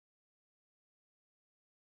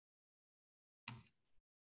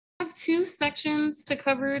2 sections to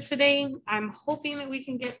cover today. I'm hoping that we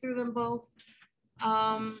can get through them both.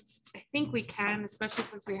 I think we can, especially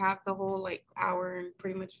since we have the whole like hour and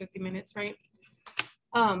pretty much 50 minutes, right?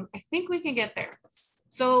 I think we can get there.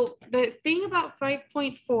 So the thing about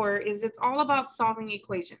 5.4 is it's all about solving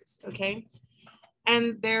equations, okay?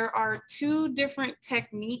 And there are 2 different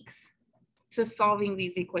techniques to solving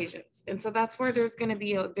these equations. And so that's where there's going to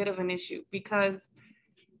be a bit of an issue, because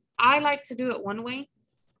I like to do it one way,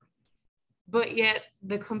 but yet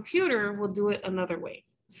the computer will do it another way.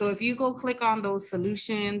 So if you go click on those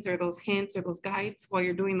solutions or those hints or those guides while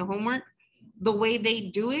you're doing the homework, the way they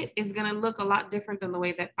do it is going to look a lot different than the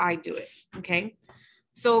way that I do it, okay?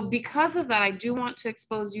 So because of that, I do want to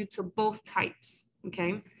expose you to both types,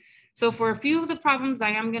 okay? So for a few of the problems, I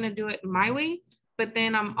am going to do it my way, but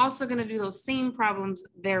then I'm also going to do those same problems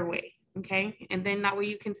their way, okay? And then that way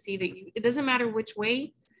you can see that it doesn't matter which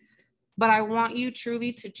way, but I want you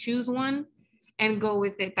truly to choose one and go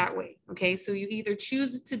with it that way, okay? So you either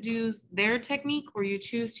choose to use their technique or you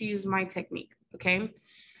choose to use my technique, okay?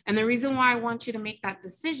 And the reason why I want you to make that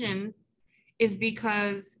decision is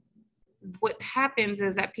because what happens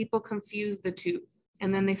is that people confuse the two,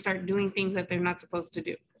 and then they start doing things that they're not supposed to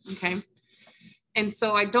do, okay? And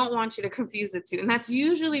so I don't want you to confuse the two. And that's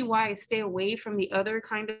usually why I stay away from the other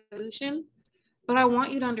kind of solution. But I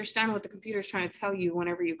want you to understand what the computer is trying to tell you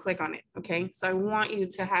whenever you click on it, okay? So I want you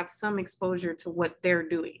to have some exposure to what they're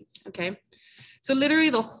doing, okay? So literally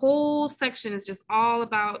the whole section is just all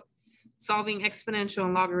about solving exponential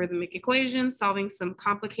and logarithmic equations, solving some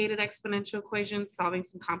complicated exponential equations, solving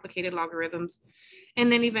some complicated logarithms,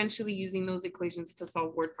 and then eventually using those equations to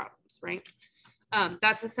solve word problems, right?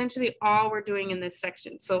 That's essentially all we're doing in this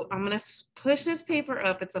section. So I'm gonna push this paper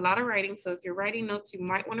up. It's a lot of writing, so if you're writing notes, you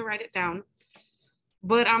might wanna write it down.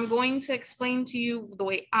 But I'm going to explain to you the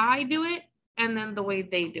way I do it and then the way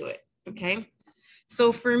they do it, okay?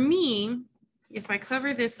 So for me, if I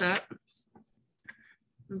cover this up,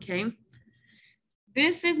 okay,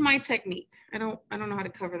 this is my technique. I don't know how to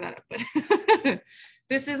cover that up, but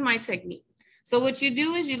this is my technique. So what you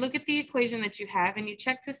do is you look at the equation that you have and you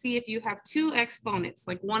check to see if you have 2 exponents,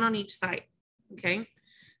 like one on each side, okay?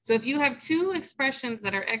 So if you have 2 expressions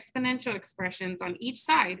that are exponential expressions on each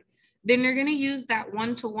side, then you're gonna use that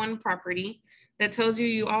one-to-one property that tells you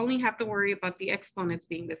you only have to worry about the exponents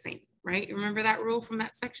being the same, right? Remember that rule from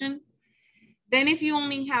that section? Then if you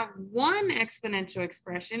only have one exponential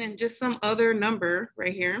expression and just some other number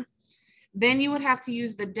right here, then you would have to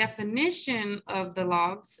use the definition of the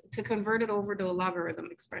logs to convert it over to a logarithm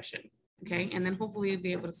expression, okay? And then hopefully you'll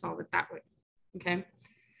be able to solve it that way, okay?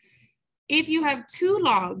 If you have 2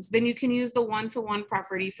 logs, then you can use the one-to-one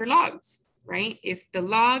property for logs, right? If the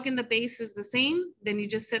log and the base is the same, then you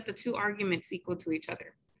just set the 2 arguments equal to each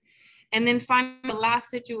other. And then finally, the last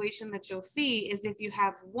situation that you'll see is if you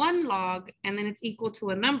have 1 log and then it's equal to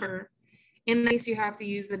a number, in this case, you have to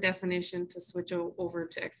use the definition to switch over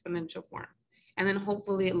to exponential form. And then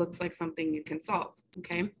hopefully it looks like something you can solve,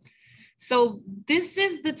 okay? So this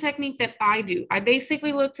is the technique that I do. I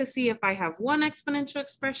basically look to see if I have 1 exponential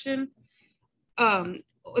expression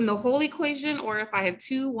in the whole equation, or if I have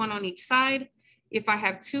 2, 1 on each side, if I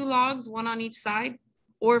have 2 logs, 1 on each side,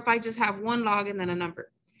 or if I just have 1 log and then a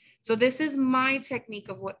number. So this is my technique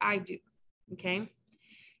of what I do, okay?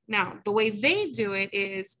 Now, the way they do it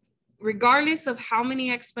is, regardless of how many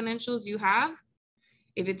exponentials you have,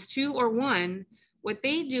 if it's 2 or 1, what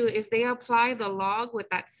they do is they apply the log with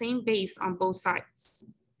that same base on both sides.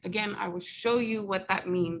 Again, I will show you what that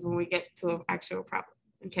means when we get to an actual problem,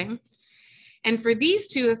 okay? And for these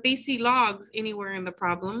 2, if they see logs anywhere in the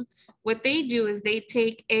problem, what they do is they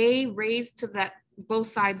take a raised to that both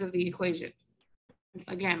sides of the equation.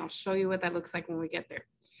 Again, I'll show you what that looks like when we get there.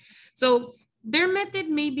 So their method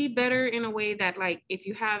may be better in a way that, like, if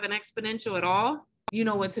you have an exponential at all, you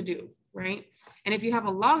know what to do, right? And if you have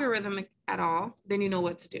a logarithm at all, then you know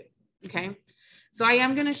what to do, okay? So I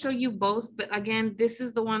am gonna show you both, but again, this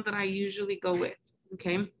is the one that I usually go with,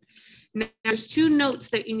 okay? Now, there's 2 notes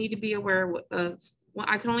that you need to be aware of. Well,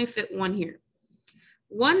 I can only fit 1 here.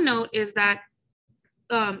 One note is that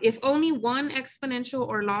if only 1 exponential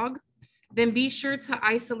or log, then be sure to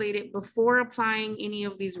isolate it before applying any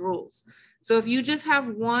of these rules. So if you just have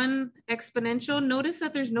 1 exponential, notice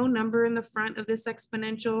that there's no number in the front of this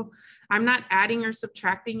exponential. I'm not adding or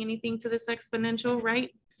subtracting anything to this exponential,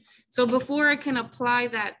 right? So before I can apply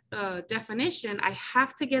that definition, I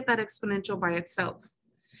have to get that exponential by itself.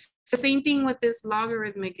 The same thing with this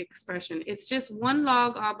logarithmic expression. It's just 1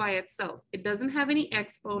 log all by itself. It doesn't have any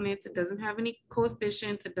exponents. It doesn't have any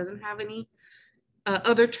coefficients. It doesn't have any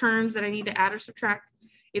other terms that I need to add or subtract.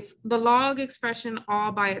 It's the log expression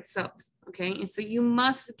all by itself, okay? And so you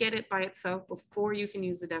must get it by itself before you can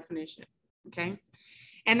use the definition, okay?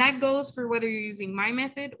 And that goes for whether you're using my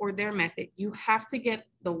method or their method. You have to get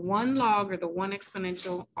the one log or the one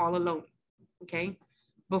exponential all alone, okay,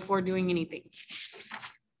 before doing anything.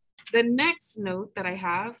 The next note that I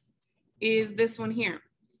have is this one here.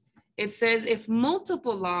 It says if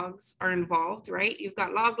multiple logs are involved, right? You've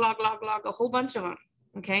got log, a whole bunch of them,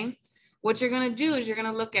 okay? What you're gonna do is you're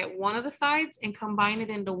gonna look at one of the sides and combine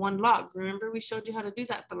it into one log. Remember, we showed you how to do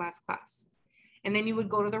that the last class. And then you would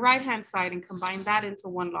go to the right-hand side and combine that into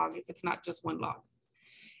one log if it's not just one log.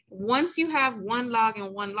 Once you have one log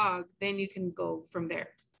and one log, then you can go from there,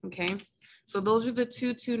 okay? So those are the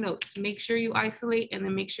two notes. Make sure you isolate and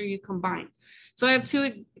then make sure you combine. So I have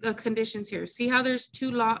two conditions here. See how there's two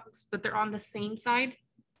logs, but they're on the same side,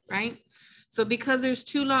 right? So because there's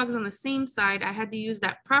two logs on the same side, I had to use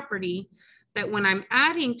that property that when I'm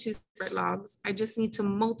adding two separate logs, I just need to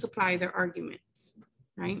multiply their arguments,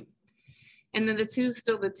 right? And then the 2 is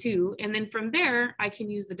still the 2. And then from there, I can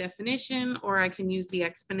use the definition or I can use the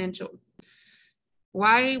exponential.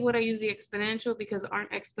 Why would I use the exponential? Because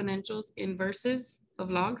aren't exponentials inverses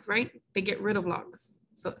of logs, right? They get rid of logs.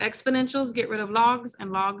 So exponentials get rid of logs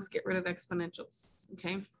and logs get rid of exponentials,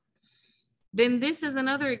 okay? Then this is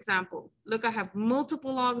another example. Look, I have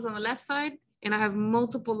multiple logs on the left side and I have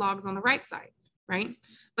multiple logs on the right side, right?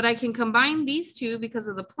 But I can combine these two because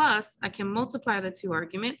of the plus. I can multiply the two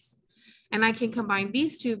arguments. And I can combine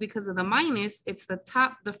these two because of the minus. It's the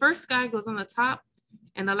top, the first guy goes on the top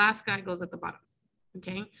and the last guy goes at the bottom,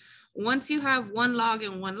 okay? Once you have one log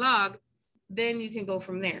and one log, then you can go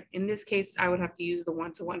from there. In this case, I would have to use the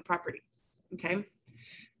one-to-one property, okay?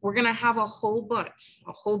 We're gonna have a whole bunch,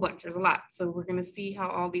 there's a lot. So we're gonna see how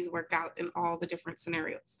all these work out in all the different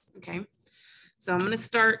scenarios, okay? So I'm gonna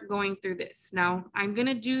start going through this. Now, I'm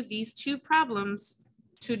gonna do these two problems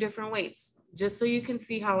two different ways, just so you can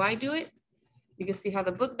see how I do it. You can see how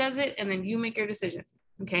the book does it, and then you make your decision,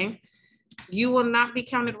 okay? You will not be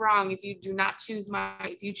counted wrong if you do not choose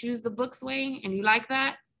if you choose the book's way and you like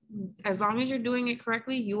that, as long as you're doing it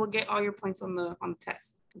correctly, you will get all your points on the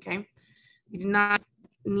test, okay? You do not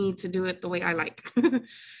need to do it the way I like.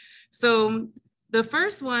 So the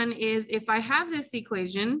first one is if I have this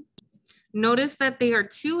equation, notice that they are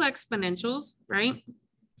two exponentials, right?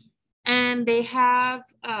 And they have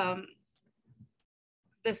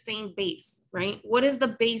the same base, right? What is the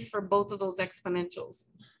base for both of those exponentials?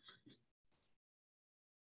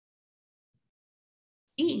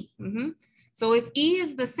 E. So if E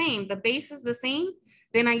is the same, the base is the same,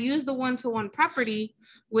 then I use the one-to-one property,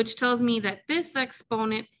 which tells me that this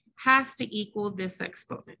exponent has to equal this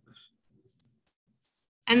exponent.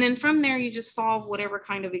 And then from there, you just solve whatever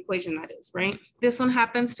kind of equation that is, right? This one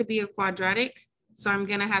happens to be a quadratic, so I'm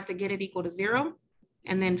gonna have to get it equal to 0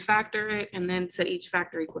 and then factor it and then set each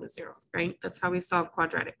factor equal to 0, right? That's how we solve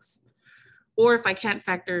quadratics. Or if I can't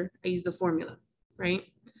factor, I use the formula, right?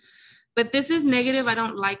 But this is negative. I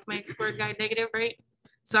don't like my x squared guy negative, right?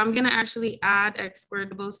 So I'm gonna actually add x squared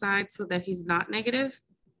to both sides so that he's not negative.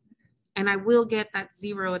 And I will get that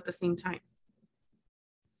 0 at the same time.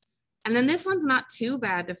 And then this one's not too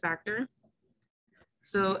bad to factor.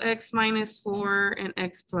 So x minus 4 and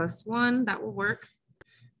x plus 1, that will work.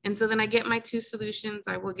 And so then I get my two solutions.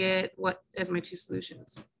 I will get what as my two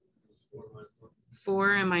solutions?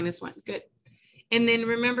 4 and minus 1, good. And then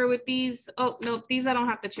remember with these, oh no, these I don't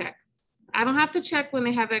have to check. I don't have to check when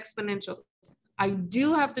they have exponentials. I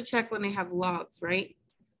do have to check when they have logs, right?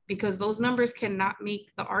 Because those numbers cannot make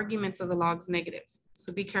the arguments of the logs negative.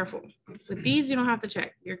 So be careful. With these, you don't have to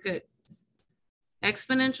check, you're good.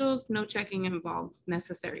 Exponentials, no checking involved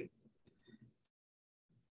necessary.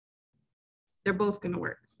 They're both gonna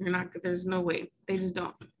work. You're not, there's no way. They just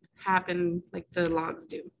don't happen like the logs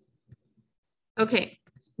do. Okay,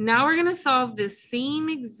 now we're gonna solve this same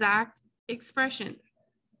exact expression,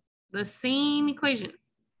 the same equation,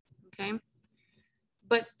 okay?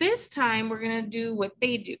 But this time we're gonna do what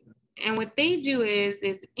they do. And what they do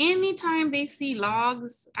is anytime they see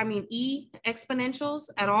logs, E exponentials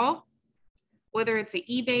at all, whether it's an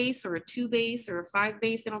E base or a 2 base or a 5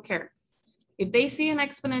 base, I don't care. If they see an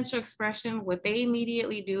exponential expression, what they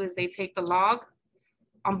immediately do is they take the log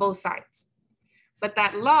on both sides. But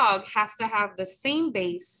that log has to have the same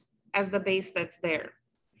base as the base that's there.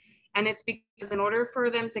 And it's because in order for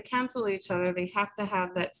them to cancel each other, they have to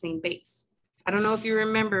have that same base. I don't know if you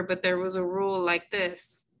remember, but there was a rule like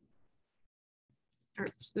this.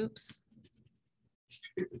 Oops.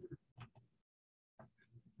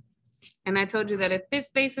 And I told you that if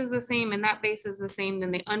this base is the same and that base is the same,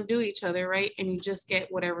 then they undo each other, right? And you just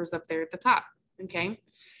get whatever's up there at the top, okay?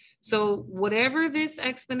 So whatever this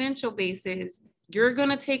exponential base is, you're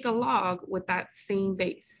gonna take a log with that same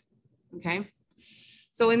base, okay?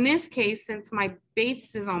 So in this case, since my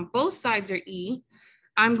bases on both sides are e,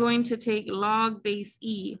 I'm going to take log base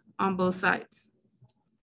e on both sides.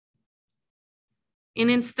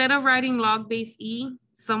 And instead of writing log base e,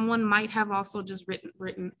 someone might have also just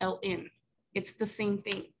written ln. It's the same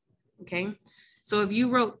thing, okay? So if you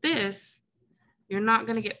wrote this, you're not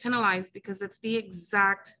gonna get penalized because it's the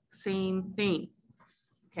exact same thing,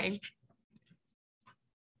 okay?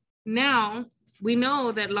 Now, we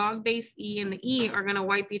know that log base e and the e are gonna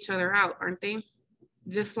wipe each other out, aren't they?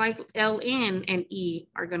 Just like ln and e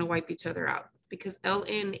are gonna wipe each other out because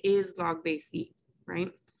ln is log base e,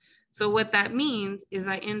 right? So what that means is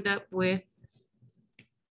I end up with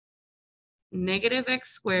negative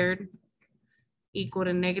x squared equal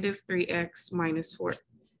to negative 3x minus 4.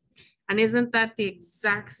 And isn't that the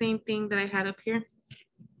exact same thing that I had up here,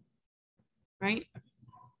 right?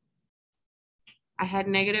 I had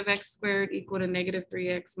negative x squared equal to negative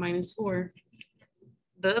 3x minus 4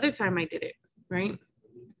 the other time I did it, right?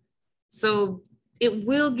 So it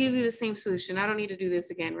will give you the same solution. I don't need to do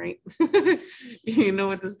this again, right? You know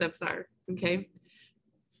what the steps are, okay?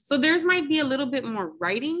 So theirs might be a little bit more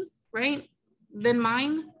writing, right, than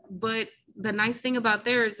mine, but the nice thing about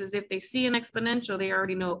theirs is if they see an exponential, they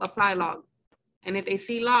already know apply log. And if they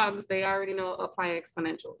see logs, they already know apply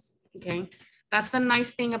exponentials, okay? That's the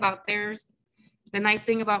nice thing about theirs. The nice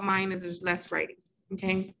thing about mine is there's less writing,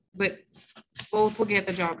 okay? But both will get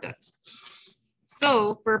the job done.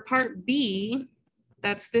 So for part B,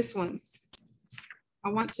 that's this one. I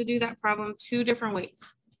want to do that problem 2 different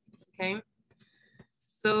ways, okay?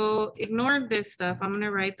 So ignore this stuff. I'm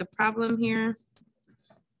gonna write the problem here.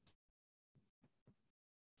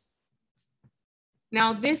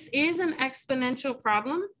 Now this is an exponential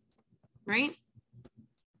problem, right?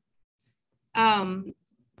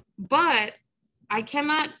 But I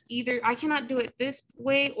cannot do it this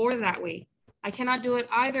way or that way. I cannot do it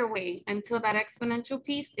either way until that exponential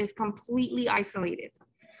piece is completely isolated,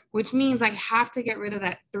 which means I have to get rid of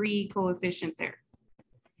that 3 coefficient there.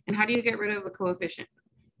 And how do you get rid of a coefficient?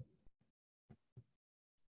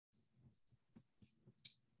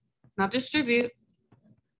 Not distribute,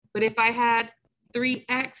 but if I had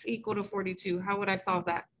 3x equal to 42, how would I solve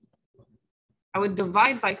that? I would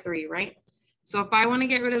divide by 3, right? So if I want to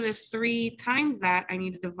get rid of this 3 times that, I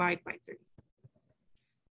need to divide by 3.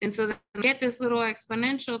 And so then I get this little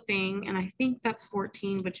exponential thing, and I think that's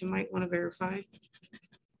 14, but you might want to verify.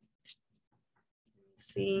 Let's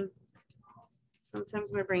see,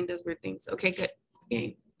 sometimes my brain does weird things. Okay, good.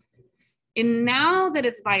 Okay. And now that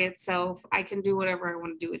it's by itself, I can do whatever I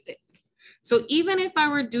want to do with it. So even if I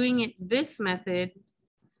were doing it this method,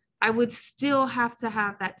 I would still have to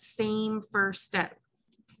have that same first step.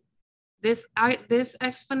 This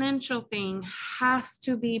exponential thing has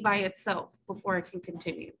to be by itself before I can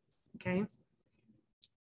continue, okay?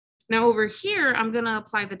 Now over here, I'm gonna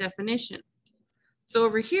apply the definition. So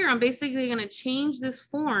over here, I'm basically gonna change this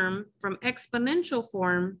form from exponential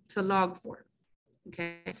form to log form,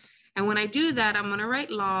 okay? And when I do that, I'm gonna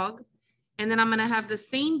write log, and then I'm gonna have the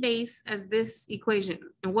same base as this equation.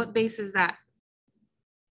 And what base is that?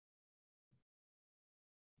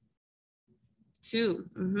 2.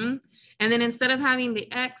 And then instead of having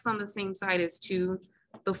the x on the same side as 2,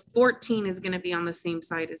 the 14 is going to be on the same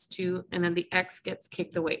side as 2, and then the x gets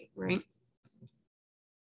kicked away, right?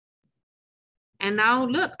 And now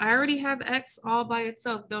look, I already have x all by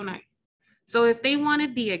itself, don't I? So if they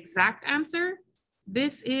wanted the exact answer,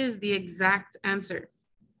 this is the exact answer.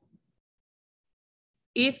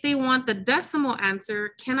 If they want the decimal answer,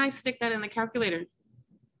 can I stick that in the calculator?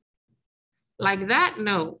 Like that?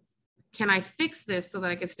 No. Can I fix this so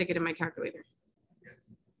that I can stick it in my calculator?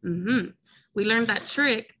 We learned that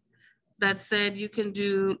trick that said you can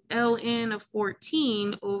do ln of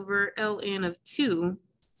 14 over ln of 2,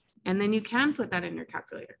 and then you can put that in your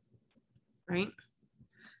calculator, right?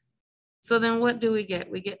 So then what do we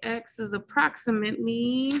get? We get x is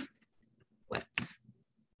approximately what?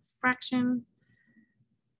 Fraction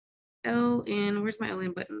ln, where's my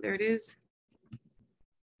ln button? There it is.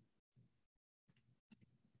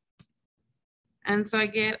 And so I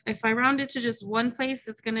get, if I round it to just one place,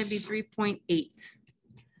 it's gonna be 3.8.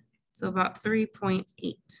 So about 3.8.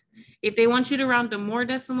 If they want you to round to more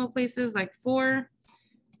decimal places like 4,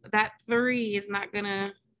 that 3 is not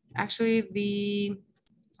gonna, actually the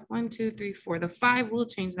 1, 2, 3, 4, the 5 will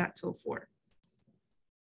change that to a 4.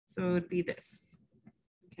 So it would be this,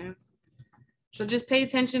 okay? So just pay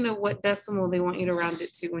attention to what decimal they want you to round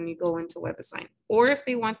it to when you go into WebAssign, or if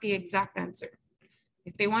they want the exact answer.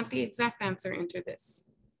 If they want the exact answer, enter this,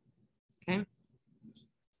 okay?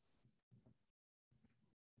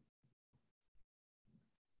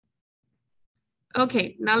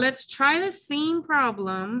 Okay, now let's try the same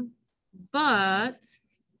problem, but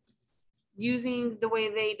using the way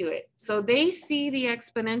they do it. So they see the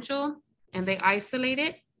exponential and they isolate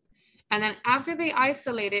it. And then after they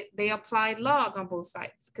isolate it, they apply log on both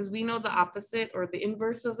sides because we know the opposite or the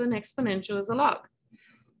inverse of an exponential is a log.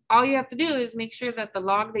 All you have to do is make sure that the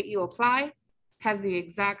log that you apply has the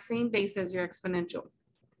exact same base as your exponential.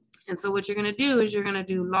 And so what you're gonna do is you're gonna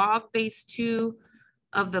do log base 2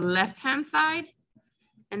 of the left-hand side,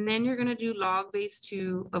 and then you're gonna do log base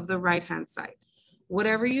 2 of the right-hand side.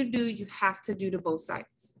 Whatever you do, you have to do to both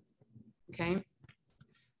sides, okay?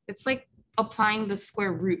 It's like applying the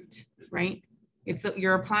square root, right?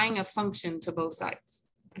 You're applying a function to both sides,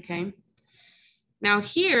 okay? Now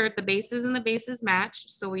here, the bases and the bases match,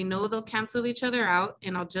 so we know they'll cancel each other out,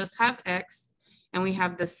 and I'll just have x, and we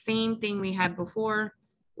have the same thing we had before,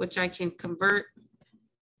 which I can convert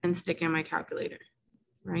and stick in my calculator,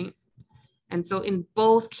 right? And so in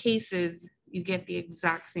both cases, you get the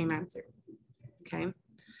exact same answer, okay?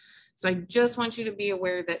 So I just want you to be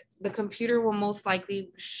aware that the computer will most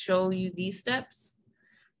likely show you these steps,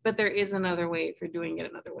 but there is another way for doing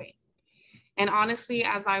it another way. And honestly,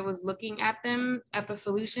 as I was looking at them, at the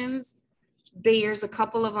solutions, there's a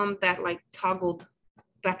couple of them that like toggled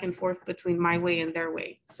back and forth between my way and their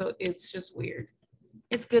way. So it's just weird.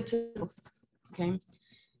 It's good to, okay?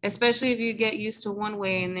 Especially if you get used to one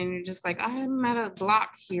way and then you're just like, I'm at a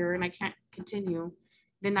block here and I can't continue.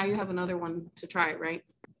 Then now you have another one to try, right?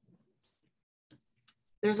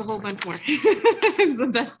 There's a whole bunch more.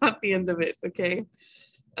 So that's not the end of it, okay?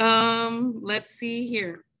 Let's see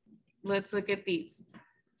here. Let's look at these.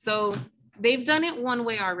 So they've done it one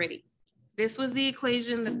way already. This was the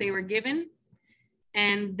equation that they were given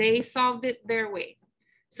and they solved it their way.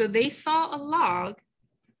 So they saw a log,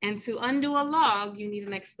 and to undo a log, you need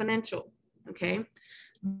an exponential, okay?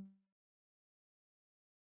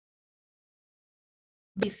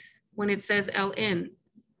 This, when it says ln.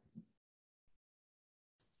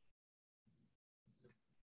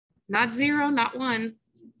 Not 0, not 1.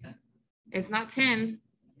 It's not 10.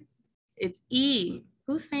 It's E.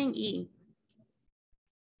 Who's saying E?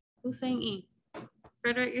 Who's saying E?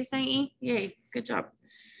 Frederick, you're saying E? Yay, good job.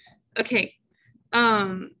 Okay.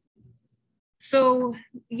 So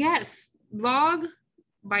yes, log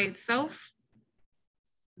by itself,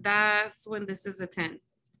 that's when this is a 10.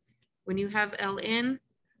 When you have ln,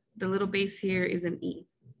 the little base here is an E,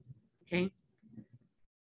 okay?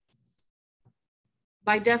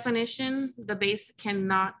 By definition, the base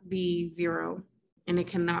cannot be 0 and it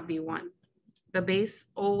cannot be 1. The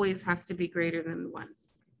base always has to be greater than 1,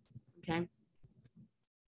 okay?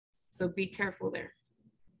 So be careful there.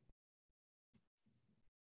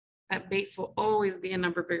 That base will always be a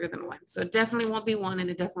number bigger than 1. So it definitely won't be 1 and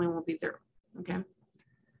it definitely won't be 0, okay?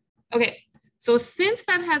 Okay, so since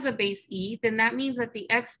that has a base E, then that means that the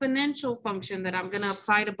exponential function that I'm gonna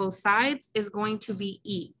apply to both sides is going to be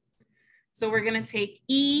E. So we're gonna take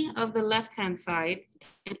E of the left-hand side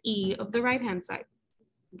and E of the right-hand side,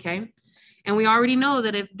 okay? And we already know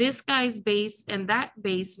that if this guy's base and that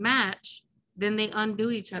base match, then they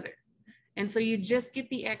undo each other. And so you just get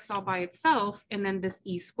the X all by itself and then this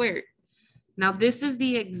E squared. Now this is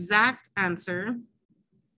the exact answer.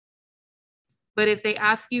 But if they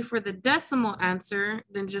ask you for the decimal answer,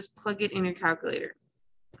 then just plug it in your calculator.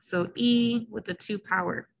 So E with the 2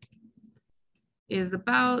 power is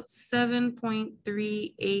about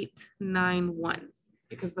 7.3891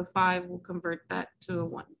 because the 5 will convert that to a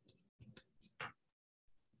 1.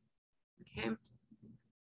 Okay.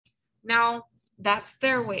 Now that's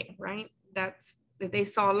their way, right? That's that they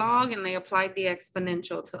saw log and they applied the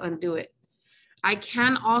exponential to undo it. I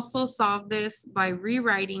can also solve this by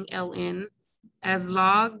rewriting ln as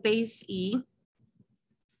log base E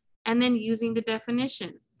and then using the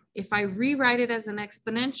definition. If I rewrite it as an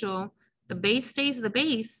exponential, the base stays the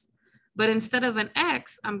base, but instead of an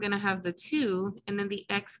X, I'm gonna have the 2 and then the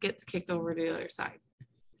X gets kicked over to the other side.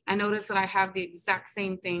 I notice that I have the exact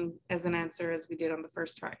same thing as an answer as we did on the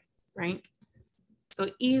first try, right? So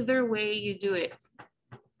either way you do it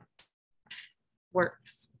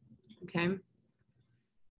works, okay?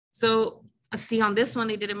 So see, on this one,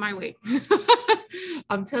 they did it my way.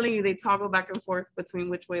 I'm telling you, they toggle back and forth between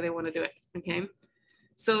which way they want to do it, okay?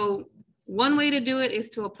 So one way to do it is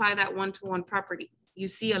to apply that one-to-one property. You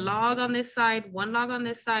see a log on this side, one log on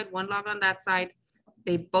this side, one log on that side.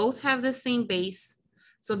 They both have the same base.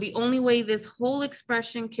 So the only way this whole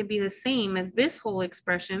expression can be the same as this whole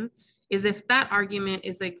expression is if that argument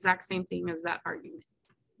is the exact same thing as that argument.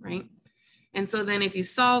 right? And so then if you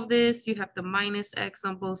solve this, you have to minus x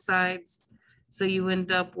on both sides. So you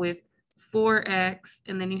end up with 4x,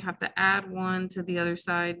 and then you have to add 1 to the other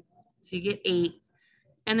side. So you get 8.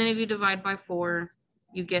 And then if you divide by 4,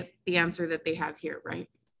 you get the answer that they have here, right?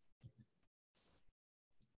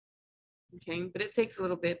 Okay, but it takes a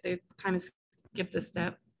little bit. They kind of skipped a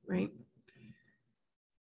step, right?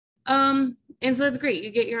 And so it's great,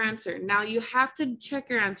 you get your answer. Now you have to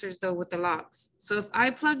check your answers though with the logs. So if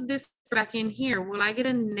I plug this back in here, will I get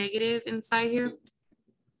a negative inside here?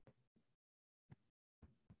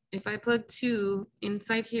 If I plug 2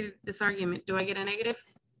 inside here, this argument, do I get a negative?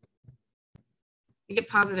 I get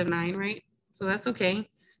positive 9, right? So that's okay.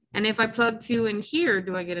 And if I plug 2 in here,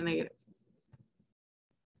 do I get a negative?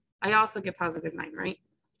 I also get positive 9, right?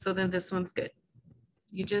 So then this one's good.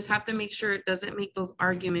 You just have to make sure it doesn't make those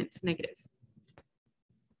arguments negative.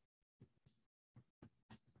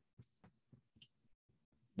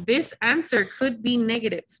 This answer could be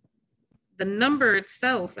negative. The number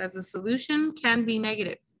itself as a solution can be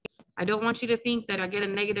negative. I don't want you to think that I get a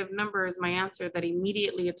negative number as my answer, that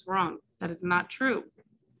immediately it's wrong. That is not true.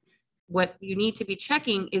 What you need to be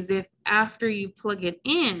checking is if after you plug it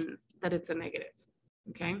in, that it's a negative,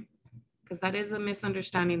 okay? Because that is a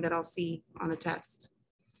misunderstanding that I'll see on a test,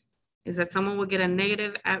 is that someone will get a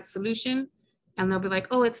negative at solution and they'll be like,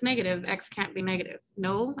 oh, it's negative, x can't be negative.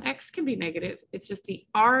 No, x can be negative. It's just the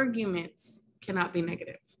arguments cannot be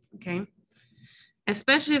negative, okay?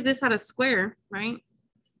 Especially if this had a square, right?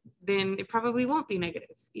 Then it probably won't be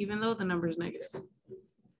negative, even though the number is negative.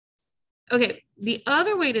 Okay, the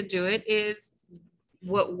other way to do it is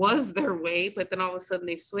what was their way, but then all of a sudden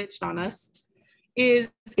they switched on us,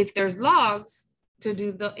 is if there's logs, to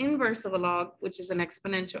do the inverse of a log, which is an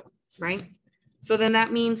exponential, right? So then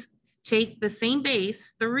that means take the same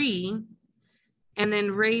base, 3, and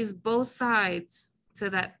then raise both sides to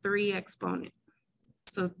that 3 exponent.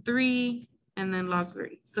 So 3 and then log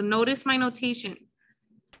 3. So notice my notation.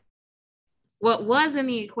 What was in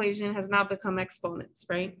the equation has now become exponents,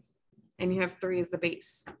 right? And you have 3 as the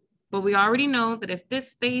base. But we already know that if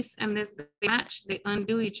this base and this match, they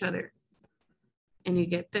undo each other. And you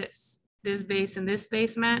get this. This base and this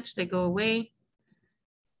base match, they go away.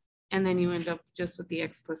 And then you end up just with the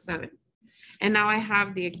x plus 7. And now I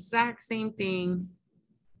have the exact same thing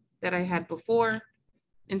that I had before.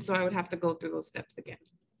 And so I would have to go through those steps again,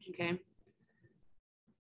 okay?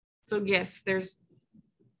 So yes, there's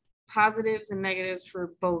positives and negatives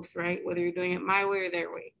for both, right? Whether you're doing it my way or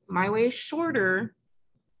their way. My way is shorter,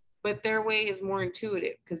 but their way is more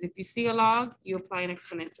intuitive, because if you see a log, you apply an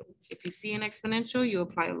exponential. If you see an exponential, you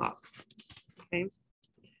apply a log, okay?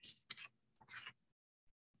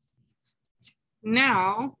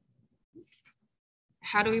 Now,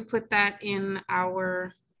 how do we put that in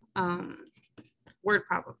our word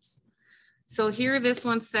problems? So here, this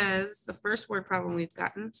one says, the first word problem we've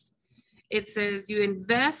gotten, it says you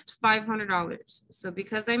invest $500. So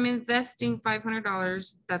because I'm investing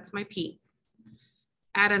 $500, that's my P.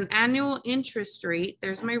 At an annual interest rate,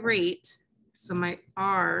 there's my rate. So my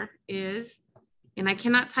R is, and I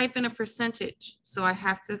cannot type in a percentage, so I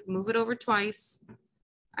have to move it over twice.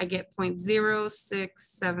 I get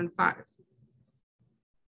 0.0675.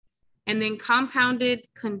 And then compounded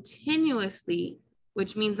continuously,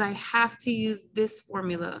 which means I have to use this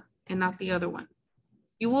formula and not the other one.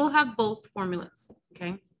 You will have both formulas,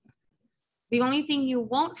 okay? The only thing you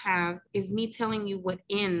won't have is me telling you what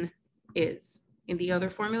N is in the other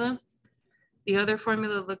formula. The other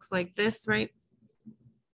formula looks like this, right?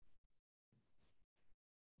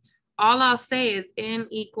 All I'll say is N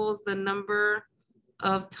equals the number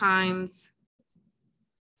of times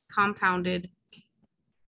compounded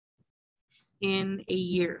in a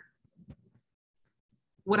year.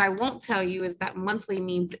 What I won't tell you is that monthly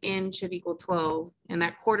means N should equal 12, and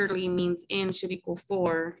that quarterly means N should equal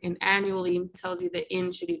 4, and annually tells you that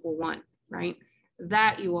N should equal 1, right?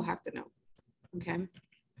 That you will have to know, okay?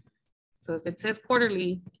 So if it says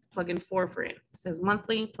quarterly, plug in 4 for it. It says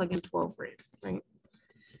monthly, plug in 12 for it, right?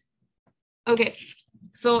 Okay,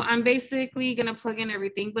 so I'm basically gonna plug in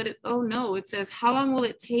everything, but oh no, it says, how long will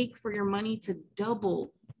it take for your money to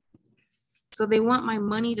double? So they want my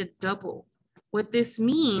money to double. What this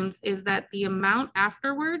means is that the amount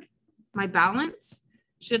afterward, my balance,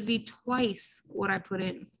 should be twice what I put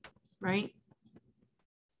in, right?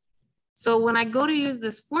 So when I go to use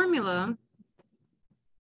this formula,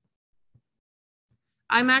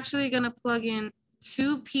 I'm actually gonna plug in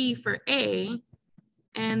 2P for A,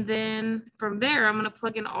 and then from there, I'm gonna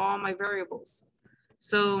plug in all my variables.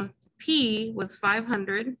 So P was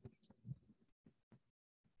 500.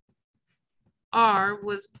 R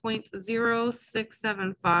was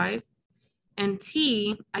 0.0675, and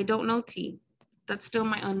T, I don't know T. That's still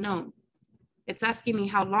my unknown. It's asking me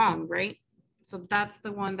how long, right? So that's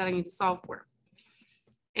the one that I need to solve for.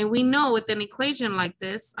 And we know with an equation like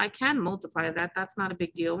this, I can multiply that. That's not a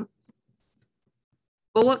big deal.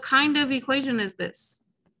 But what kind of equation is this?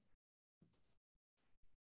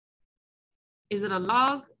 Is it a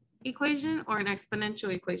log equation or an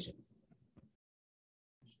exponential equation?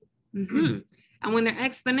 And when they're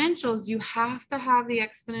exponentials, you have to have the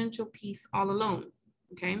exponential piece all alone,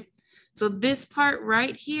 okay? So this part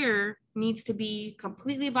right here needs to be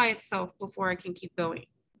completely by itself before I can keep going,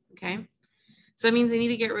 okay? So that means I need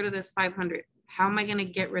to get rid of this 500. How am I gonna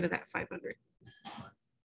get rid of that 500?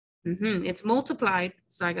 It's multiplied,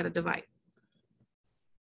 so I gotta divide.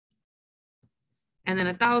 And then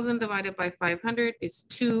 1,000 divided by 500 is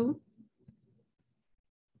 2.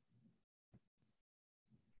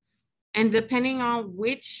 And depending on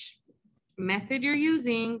which method you're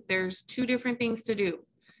using, there's 2 different things to do.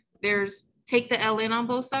 There's take the ln on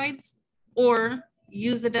both sides or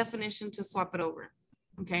use the definition to swap it over,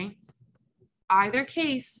 okay? Either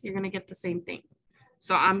case, you're gonna get the same thing.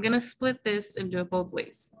 So I'm gonna split this and do it both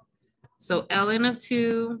ways. So ln of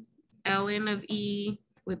 2, ln of e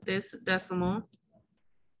with this decimal.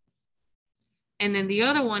 And then the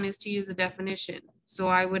other one is to use a definition. So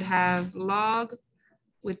I would have log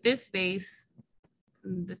with this base,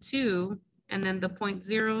 the 2, and then the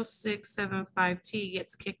 0.0675t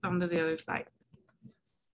gets kicked onto the other side.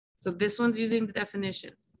 So this one's using the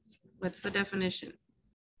definition. What's the definition?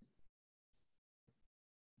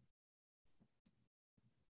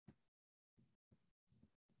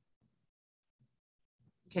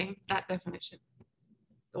 Okay, that definition.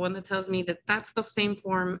 The one that tells me that that's the same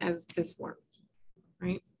form as this form,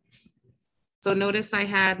 right? So notice I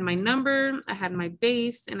had my number, I had my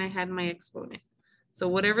base, and I had my exponent. So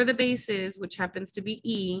whatever the base is, which happens to be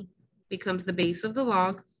e, becomes the base of the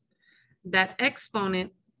log. That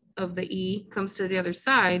exponent of the e comes to the other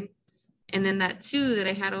side, and then that 2 that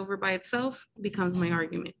I had over by itself becomes my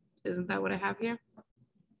argument. Isn't that what I have here?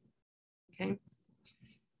 Okay.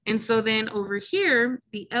 And so then over here,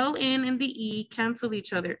 the ln and the e cancel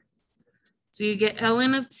each other. So you get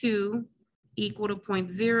ln of 2 equal to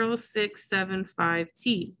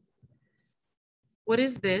 0.0675t. What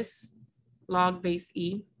is this? Log base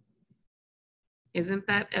e. Isn't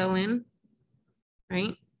that ln,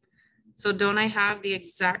 right? So don't I have the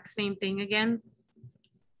exact same thing again,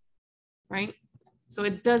 right? So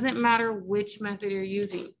it doesn't matter which method you're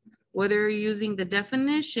using, whether you're using the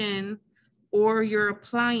definition or you're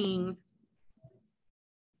applying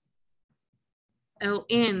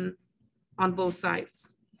ln on both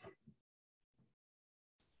sides.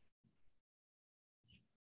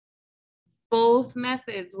 Both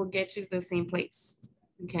methods will get you to the same place,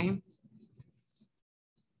 okay?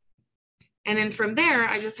 And then from there,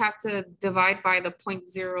 I just have to divide by the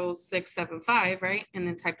 0.0675, right? And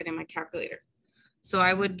then type it in my calculator. So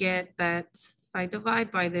I would get that, if I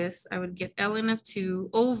divide by this, I would get ln of 2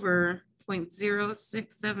 over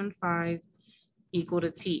 0.0675 equal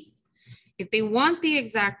to t. If they want the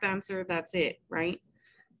exact answer, that's it, right?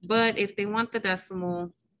 But if they want the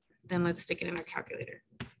decimal, then let's stick it in our calculator.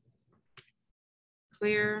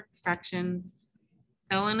 Clear fraction,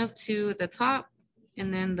 ln of 2 at the top,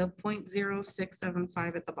 and then the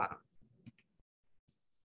 0.0675 at the bottom.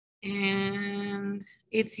 And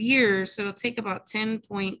it's years, so it'll take about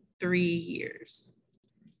 10.3 years.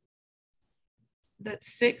 That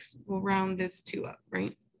 6 will round this 2 up,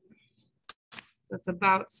 right? So it's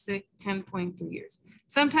about 10.3 years.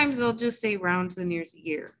 Sometimes they'll just say round to the nearest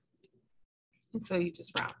year. And so you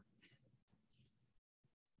just round.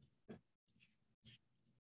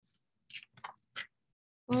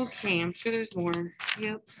 Okay, I'm sure there's more.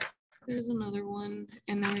 Yep, there's another one.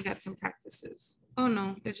 And then we got some practices. Oh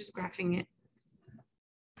no, they're just graphing it.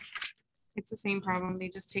 It's the same problem. They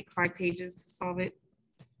just take 5 pages to solve it.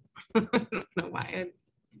 I don't know why.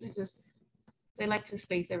 They like to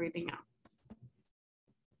space everything out.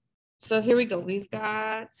 So here we go. We've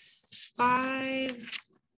got 5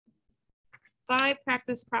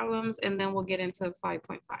 practice problems, and then we'll get into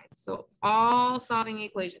 5.5. So all solving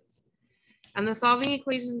equations. And the solving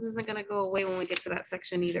equations isn't going to go away when we get to that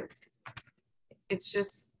section either. It's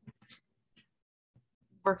just,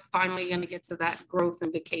 we're finally going to get to that growth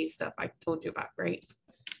and decay stuff I told you about, right?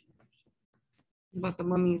 About the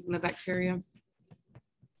mummies and the bacteria.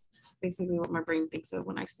 Basically what my brain thinks of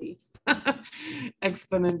when I see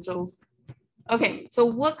exponentials. Okay, so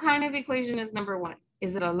what kind of equation is number 1?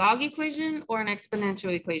 Is it a log equation or an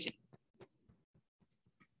exponential equation?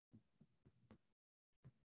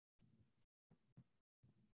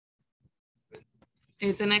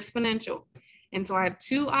 It's an exponential. And so I have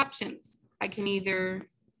two options. I can either,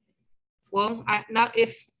 well,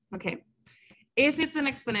 okay. If it's an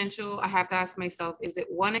exponential, I have to ask myself, is it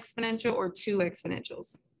one exponential or two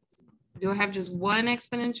exponentials? Do I have just one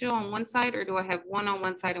exponential on one side, or do I have one on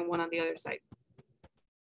one side and one on the other side?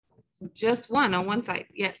 Just one on one side,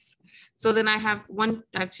 yes. So then I have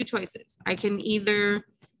two choices. I can either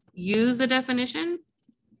use the definition,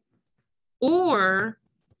 or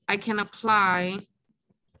I can apply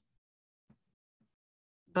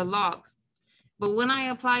the log. But when I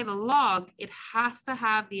apply the log, it has to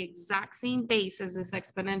have the exact same base as this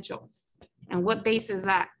exponential. And what base is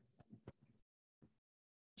that?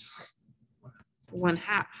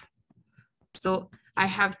 1/2. So I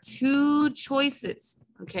have two choices,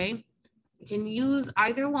 okay? You can use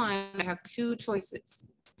either one. I have two choices.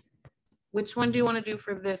 Which one do you want to do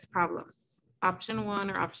for this problem? Option 1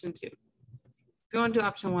 or option 2? If you want to do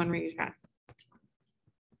option 1, raise your hand.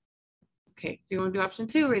 Okay, if you want to do option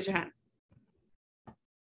 2, raise your hand.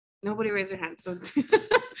 Nobody raised their hand, so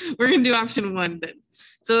we're gonna do option 1 then.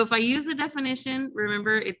 So if I use the definition,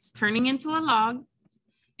 remember it's turning into a log,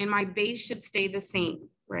 and my base should stay the same,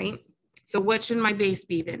 right? So what should my base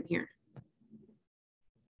be then here?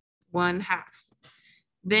 1/2.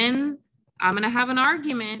 Then I'm gonna have an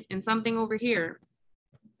argument and something over here.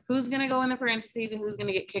 Who's gonna go in the parentheses and who's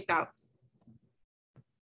gonna get kicked out?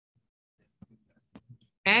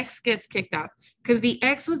 X gets kicked out because the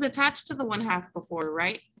X was attached to the 1/2 before,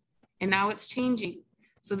 right? And now it's changing.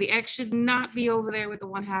 So the X should not be over there with the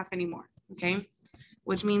 1/2 anymore, okay?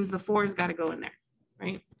 Which means the 4's gotta go in there,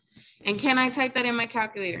 right? And can I type that in my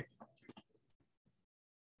calculator?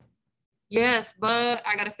 Yes, but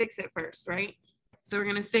I gotta fix it first, right? So we're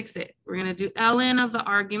gonna fix it. We're gonna do ln of the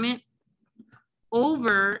argument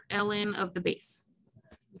over ln of the base,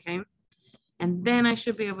 okay? And then I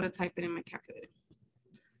should be able to type it in my calculator.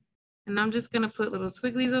 And I'm just gonna put little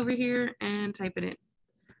squigglies over here and type it in.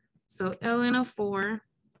 So ln of 4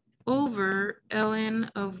 over ln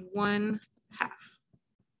of 1/2.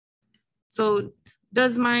 So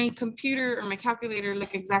does my computer or my calculator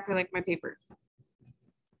look exactly like my paper?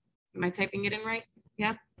 Am I typing it in right?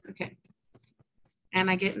 Yeah, okay. And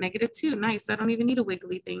I get -2, nice. I don't even need a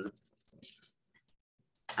wiggly thing.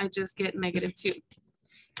 I just get -2.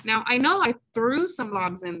 Now I know I threw some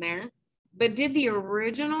logs in there, but did the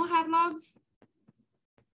original have logs?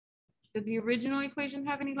 Did the original equation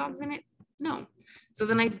have any logs in it? No. So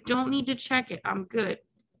then I don't need to check it. I'm good.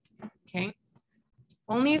 Okay.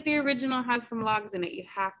 Only if the original has some logs in it, you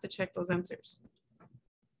have to check those answers.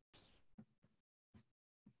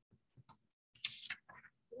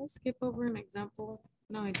 Did I skip over an example?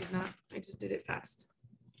 No, I did not. I just did it fast.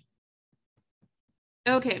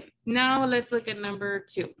 Okay, now let's look at number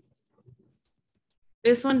 2.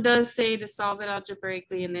 This one does say to solve it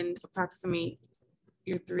algebraically and then approximate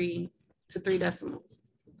your 3 to 3 decimals.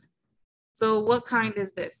 So what kind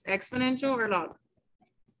is this? Exponential or log?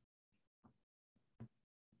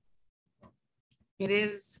 It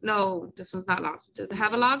is, no, this one's not log. Does it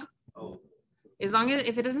have a log? Oh. As long as,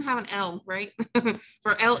 if it doesn't have an L, right?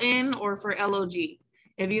 For LN or for LOG.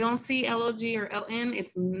 If you don't see LOG or LN,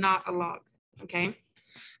 it's not a log, okay?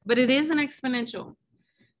 But it is an exponential.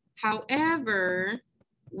 However,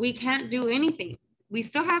 we can't do anything. We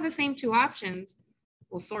still have the same two options.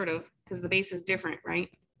 Well, sort of, because the base is different, right?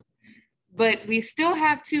 But we still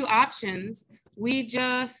have two options. We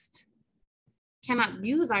just cannot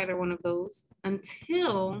use either one of those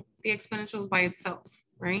until the exponential is by itself,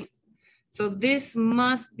 right? So this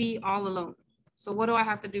must be all alone. So what do I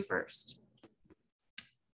have to do first?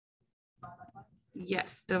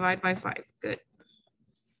 Yes, divide by 5, good.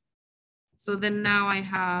 So then now I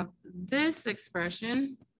have this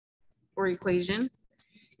expression or equation,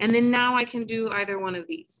 and then now I can do either one of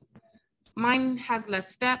these. Mine has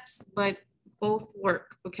less steps, but both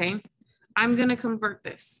work, okay? I'm gonna convert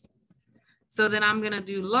this. So then I'm gonna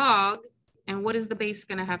do log, and what is the base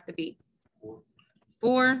gonna have to be?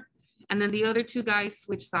 4, and then the other two guys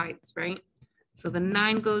switch sides, right? So the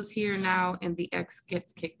 9 goes here now, and the X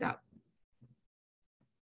gets kicked out.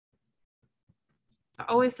 I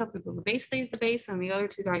always tell people the base stays the base and the other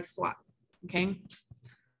two guys swap, okay?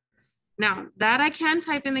 Now that I can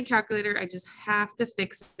type in the calculator, I just have to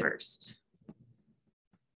fix it first.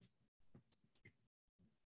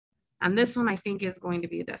 And this one I think is going to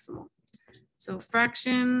be a decimal. So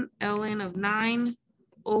fraction ln of 9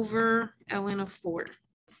 over ln of 4.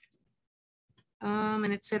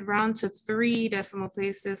 And it said round to 3 decimal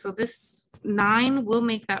places. So this 9 will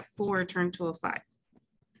make that 4 turn to a 5.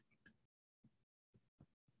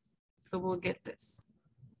 So we'll get this.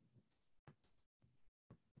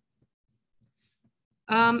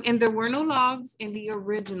 And there were no logs in the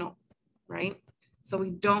original, right? So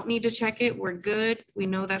we don't need to check it. We're good. We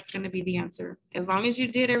know that's going to be the answer. As long as you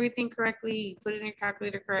did everything correctly, you put it in your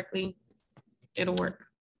calculator correctly, it'll work.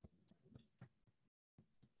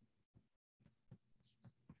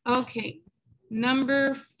 Okay,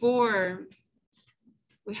 number 4.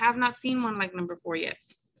 We have not seen one like number 4 yet.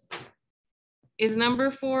 Is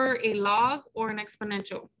number 4 a log or an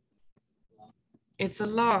exponential? It's a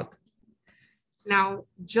log. Now,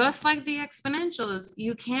 just like the exponentials,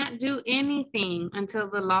 you can't do anything until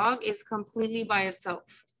the log is completely by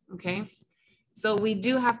itself, okay? So we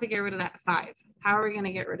do have to get rid of that 5. How are we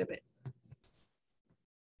gonna get rid of it?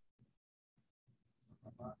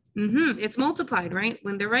 It's multiplied, right?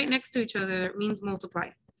 When they're right next to each other, it means multiply.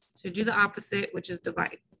 So do the opposite, which is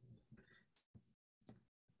divide.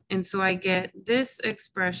 And so I get this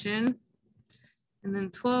expression, and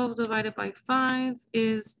then 12 divided by 5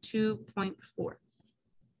 is 2.4.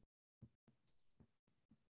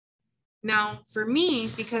 Now, for me,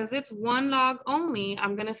 because it's one log only,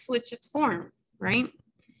 I'm going to switch its form, right?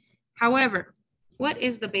 However, what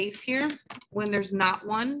is the base here when there's not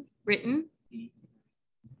one written?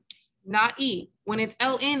 Not E. When it's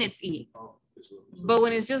ln, it's E. But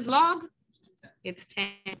when it's just log, it's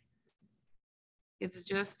 10. It's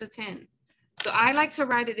just a 10. So I like to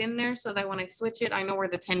write it in there so that when I switch it, I know where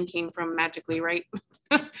the 10 came from magically, right?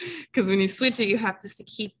 Because when you switch it, you have to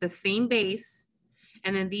keep the same base.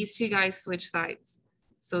 And then these two guys switch sides.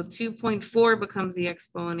 So 2.4 becomes the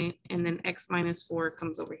exponent, and then x minus 4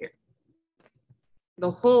 comes over here.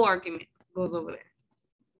 The whole argument goes over there.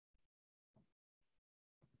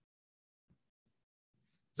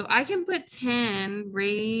 So I can put 10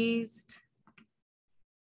 raised.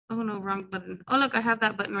 Oh no, wrong button. Oh, look, I have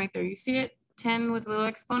that button right there. You see it? 10 with a little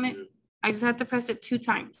exponent. I just have to press it 2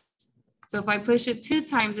 times. So if I push it 2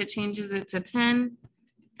 times, it changes it to 10.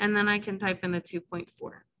 And then I can type in a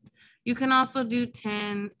 2.4. You can also do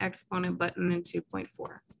 10 exponent button and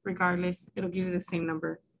 2.4. Regardless, it'll give you the same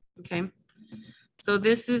number, okay? So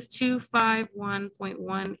this is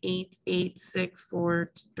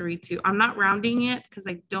 251.1886432. I'm not rounding it because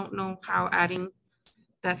I don't know how adding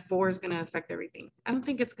that 4 is going to affect everything. I don't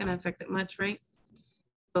think it's going to affect it much, right?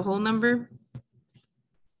 The whole number.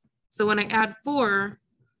 So when I add 4,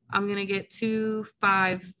 I'm going to get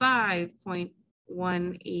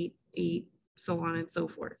 255.188, so on and so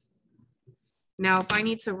forth. Now, if I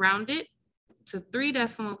need to round it to 3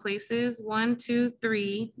 decimal places, 1, 2,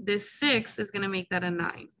 3, this 6 is going to make that a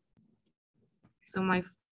 9. So my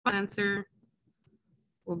answer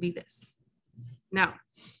will be this. Now,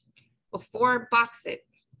 before I box it,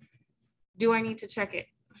 do I need to check it?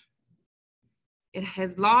 It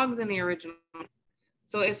has logs in the original.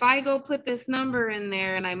 So if I go put this number in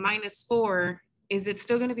there and I minus 4, is it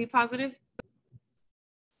still going to be positive?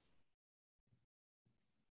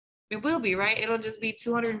 It will be, right? It'll just be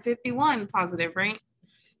 251 positive, right?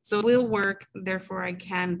 So it will work, therefore I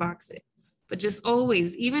can box it. But just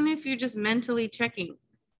always, even if you're just mentally checking,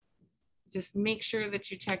 just make sure that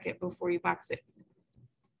you check it before you box it.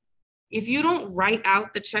 If you don't write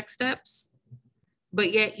out the check steps,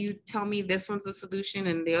 but yet you tell me this one's the solution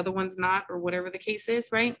and the other one's not, or whatever the case is,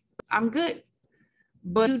 right? I'm good.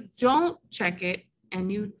 But if you don't check it and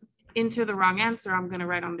you enter the wrong answer, I'm gonna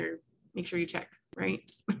write on there, make sure you check, right?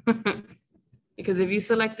 Because if you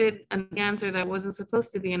selected an answer that wasn't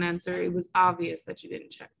supposed to be an answer, it was obvious that you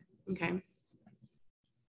didn't check, okay?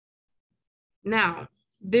 Now,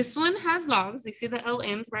 this one has logs. You see the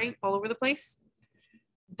LNs, right? All over the place.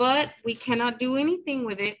 But we cannot do anything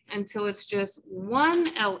with it until it's just one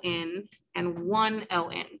LN and one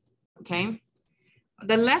LN, okay?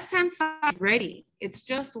 The left-hand side is ready. It's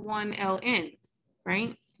just one LN,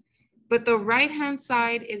 right? But the right-hand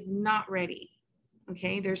side is not ready,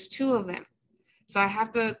 okay? There's 2 of them. So I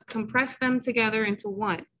have to compress them together into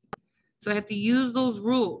one. So I have to use those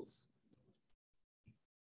rules.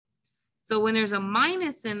 So when there's a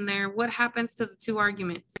minus in there, what happens to the 2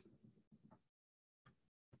 arguments?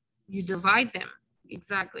 You divide them.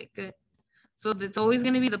 Exactly, good. So it's always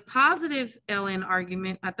going to be the positive ln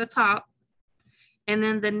argument at the top, and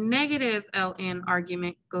then the negative ln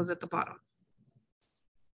argument goes at the bottom.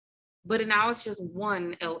 But now it's just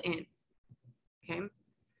one ln, okay?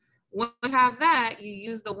 When you have that, you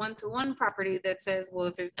use the one-to-one property that says, well,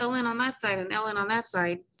 if there's ln on that side and ln on that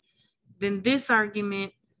side, then this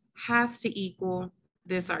argument has to equal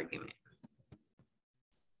this argument,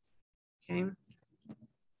 okay?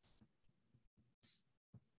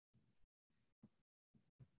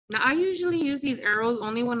 Now, I usually use these arrows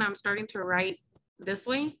only when I'm starting to write this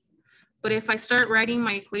way. But if I start writing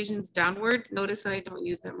my equations downward, notice that I don't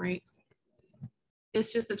use them, right?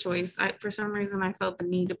 It's just a choice. For some reason, I felt the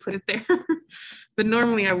need to put it there, but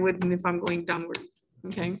normally I wouldn't if I'm going downward,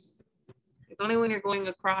 okay? It's only when you're going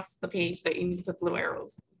across the page that you need to put little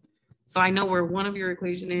arrows. So I know where one of your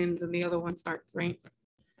equation ends and the other one starts, right?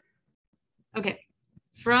 Okay,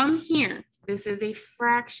 from here, this is a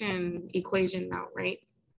fraction equation now, right?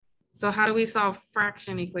 So how do we solve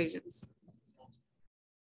fraction equations?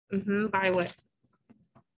 By what?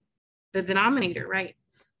 The denominator, right?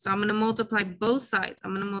 So I'm gonna multiply both sides.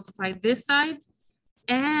 I'm gonna multiply this side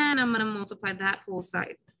and I'm gonna multiply that whole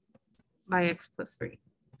side by x plus 3.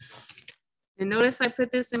 And notice I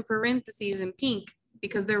put this in parentheses in pink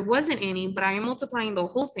because there wasn't any, but I am multiplying the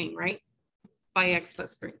whole thing, right? By x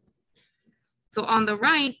plus 3. So on the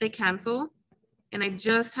right, they cancel, and I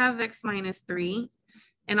just have x minus 3.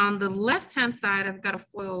 And on the left-hand side, I've got to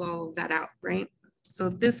FOIL all of that out, right? So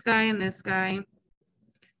this guy and this guy.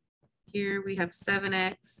 Here we have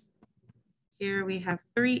 7x. Here we have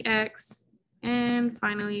 3x. And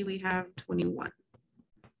finally, we have 21.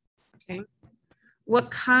 Okay.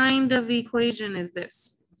 What kind of equation is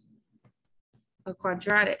this? A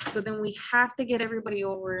quadratic. So then we have to get everybody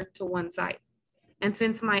over to one side. And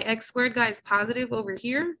since my x squared guy is positive over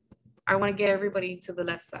here, I want to get everybody to the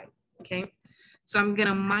left side, okay? So I'm going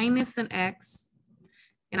to minus an x,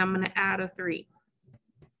 and I'm going to add a 3.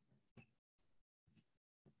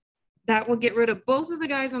 That will get rid of both of the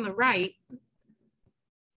guys on the right.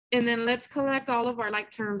 And then let's collect all of our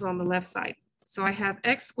like terms on the left side. So I have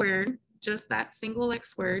x squared, just that single x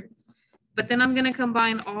squared. But then I'm going to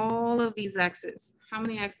combine all of these x's. How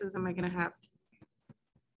many x's am I going to have?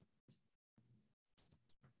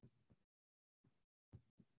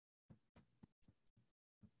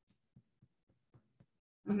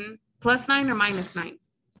 Plus 9 or minus 9?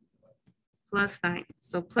 Plus 9.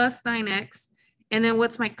 So plus 9x. And then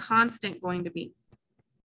what's my constant going to be?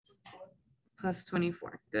 Plus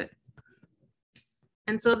 24. Good.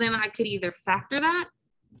 And so then I could either factor that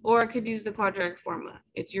or I could use the quadratic formula.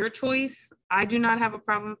 It's your choice. I do not have a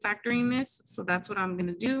problem factoring this. So that's what I'm going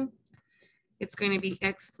to do. It's going to be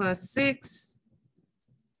x plus 6.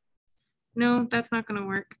 No, that's not going to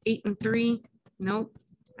work. 8 and 3. Nope.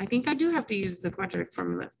 I think I do have to use the quadratic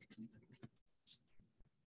formula.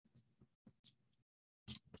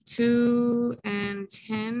 2 and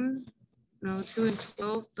 10. No, 2 and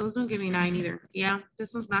 12. Those don't give me 9 either. Yeah,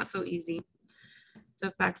 this one's not so easy to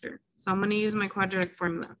factor. So I'm going to use my quadratic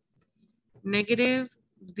formula. Negative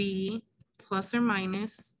b plus or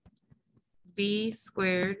minus b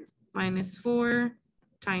squared minus 4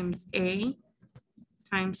 times a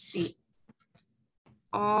times c.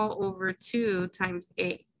 All over 2 times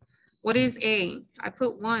a. What is a? I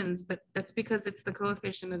put ones, but that's because it's the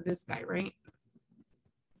coefficient of this guy, right?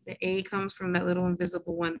 The a comes from that little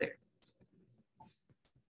invisible one there.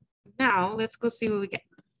 Now let's go see what we get.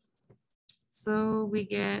 So we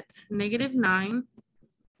get negative 9,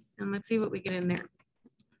 and let's see what we get in there.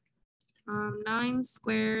 9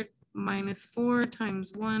 squared minus 4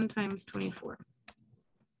 times 1 times 24.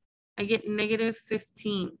 I get negative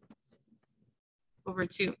 15 over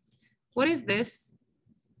 2. What is this?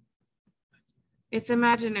 It's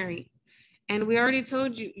imaginary. And we already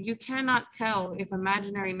told you, you cannot tell if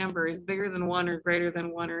imaginary number is bigger than 1 or greater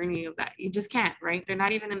than 1 or any of that. You just can't, right? They're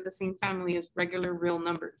not even in the same family as regular real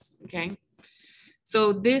numbers, okay?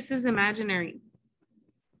 So this is imaginary.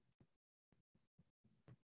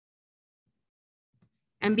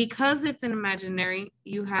 And because it's an imaginary,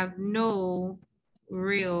 you have no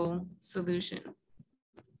real solution,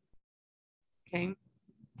 okay?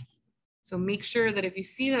 So make sure that if you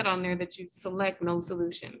see that on there that you select no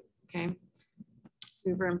solution, okay?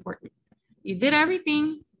 Super important. You did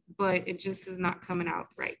everything, but it just is not coming out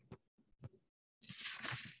right.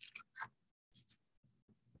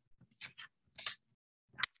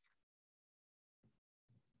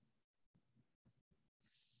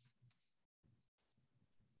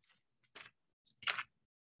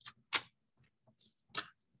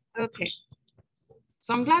 Okay.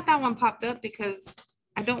 So I'm glad that one popped up because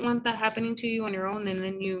I don't want that happening to you on your own and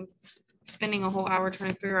then you spending a whole hour trying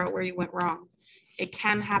to figure out where you went wrong. It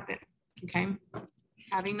can happen, okay?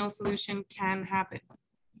 Having no solution can happen.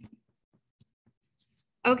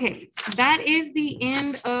 Okay, that is the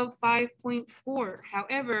end of 5.4.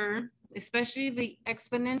 However, especially the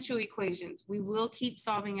exponential equations, we will keep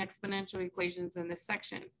solving exponential equations in this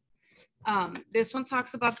section. This one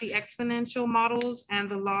talks about the exponential models and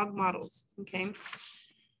the log models, okay?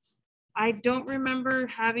 I don't remember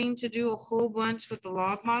having to do a whole bunch with the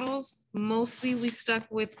log models. Mostly we stuck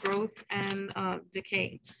with growth and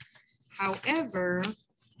decay. However,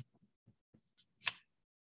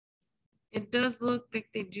 it does look like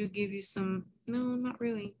they do give you some No, not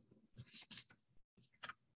really.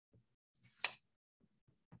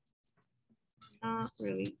 Not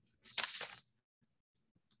really.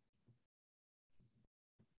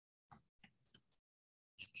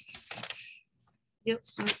 Yep,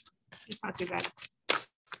 it's not too bad.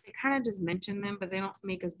 They kind of just mention them, but they don't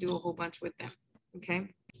make us do a whole bunch with them,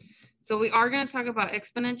 okay? So we are going to talk about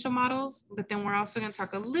exponential models, but then we're also going to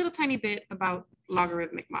talk a little tiny bit about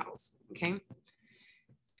logarithmic models, okay?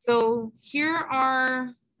 So here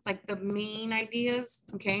are like the main ideas,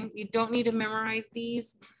 okay? You don't need to memorize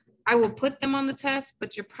these. I will put them on the test,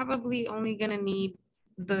 but you're probably only going to need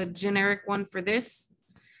the generic one for this,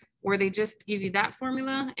 where they just give you that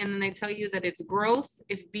formula and then they tell you that it's growth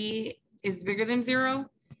if B is bigger than 0,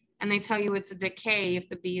 and they tell you it's a decay if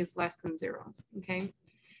the B is less than 0, okay?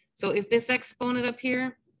 So if this exponent up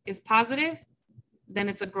here is positive, then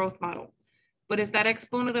it's a growth model. But if that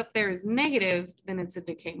exponent up there is negative, then it's a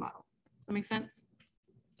decay model. Does that make sense?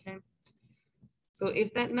 Okay. So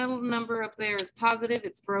if that number up there is positive,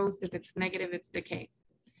 it's growth. If it's negative, it's decay.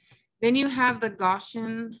 Then you have the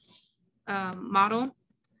Gaussian model,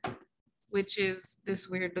 which is this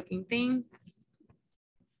weird looking thing.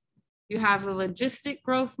 You have the logistic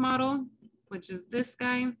growth model, which is this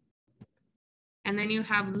guy. And then you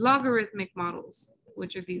have logarithmic models,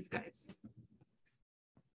 which are these guys.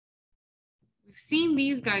 We've seen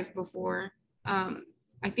these guys before.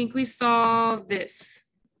 I think we saw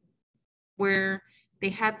this, where they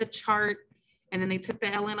had the chart and then they took the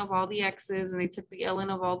ln of all the x's and they took the ln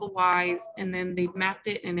of all the y's and then they mapped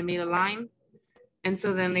it and it made a line. And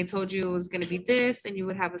so then they told you it was going to be this and you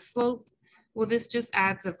would have a slope. Well, this just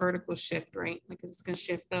adds a vertical shift, right? Like it's going to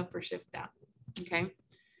shift up or shift down. Okay.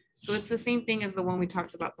 So it's the same thing as the one we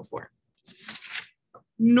talked about before.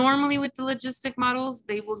 Normally with the logistic models,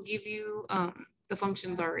 they will give you the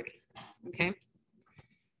functions already. Okay.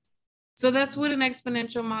 So that's what an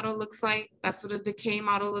exponential model looks like. That's what a decay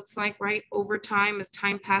model looks like, right? Over time, as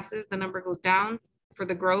time passes, the number goes down. For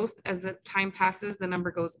the growth, as the time passes, the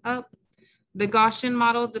number goes up. The Gaussian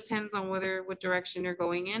model depends on what direction you're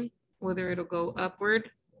going in, whether it'll go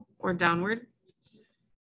upward or downward.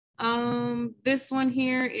 This one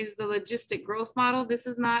here is the logistic growth model. This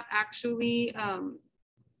is not actually,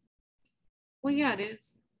 well, yeah, it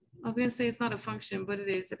is. I was gonna say it's not a function, but it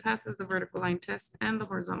is. It passes the vertical line test and the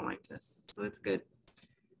horizontal line test, so it's good.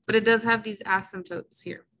 But it does have these asymptotes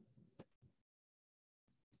here.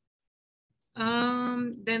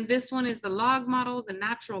 Then this one is the log model, the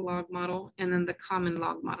natural log model, and then the common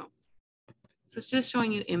log model. So it's just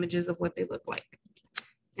showing you images of what they look like.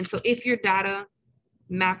 And so if your data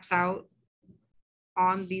maps out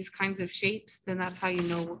on these kinds of shapes, then that's how you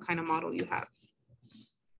know what kind of model you have.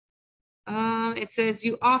 It says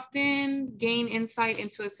you often gain insight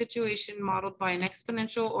into a situation modeled by an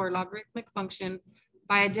exponential or logarithmic function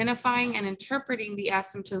by identifying and interpreting the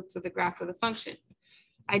asymptotes of the graph of the function.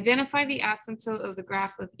 Identify the asymptote of the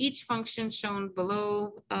graph of each function shown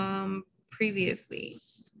below previously.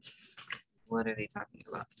 What are they talking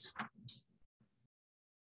about?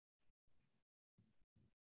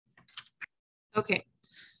 Okay,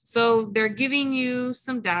 so they're giving you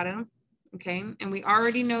some data, okay? And we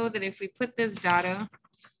already know that if we put this data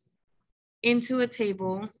into a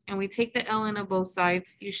table and we take the ln of both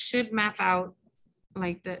sides, you should map out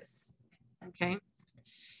like this, okay?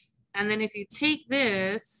 And then if you take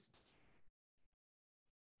this,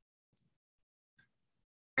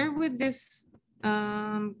 where would this,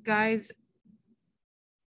 guys,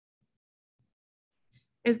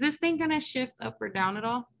 is this thing gonna shift up or down at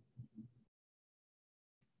all?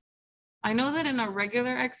 I know that in a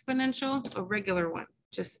regular exponential, a regular one,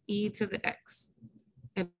 just e to the x,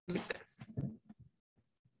 and like this,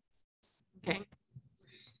 okay?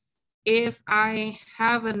 If I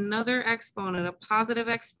have another exponent, a positive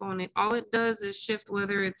exponent, all it does is shift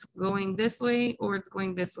whether it's going this way or it's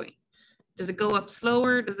going this way. Does it go up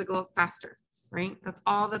slower? Does it go up faster? Right? That's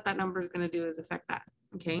all that that number is going to do is affect that.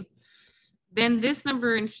 Okay. Then this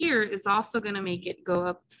number in here is also going to make it go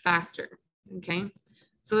up faster. Okay.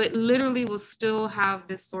 So it literally will still have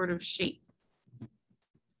this sort of shape.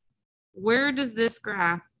 Where does this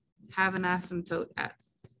graph have an asymptote at?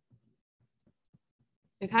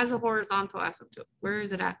 It has a horizontal asymptote. Where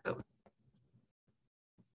is it at though?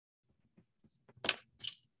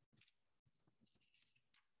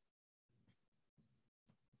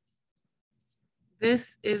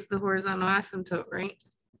 This is the horizontal asymptote, right?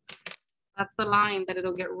 That's the line that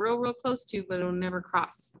it'll get real, real close to, but it'll never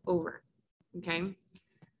cross over, okay?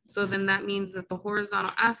 So then that means that the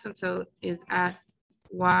horizontal asymptote is at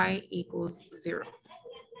y equals 0,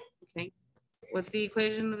 okay? What's the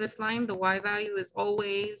equation of this line? The y value is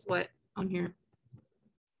always what? on here.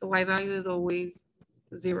 The Y value is always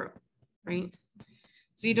 0, right?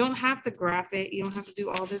 So you don't have to graph it. You don't have to do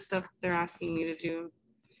all this stuff they're asking you to do.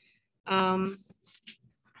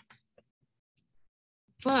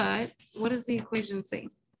 But what does the equation say?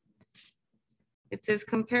 It says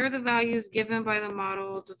compare the values given by the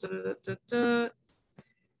model.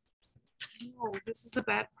 Oh, this is a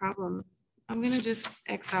bad problem. I'm gonna just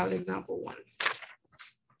X out example 1.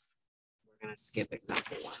 We're gonna skip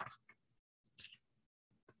example 1.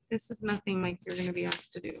 This is nothing like you're gonna be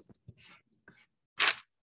asked to do.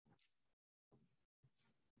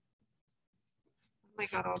 Oh my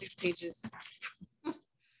God, all these pages.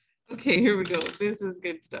 Okay, here we go. This is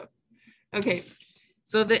good stuff. Okay,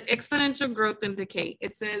 so the exponential growth and decay.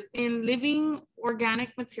 It says in living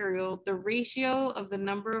organic material, the ratio of the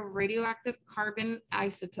number of radioactive carbon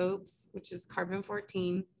isotopes, which is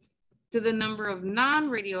carbon-14, to the number of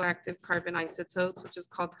non-radioactive carbon isotopes, which is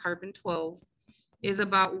called carbon-12, is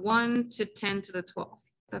about 1 to 10 to the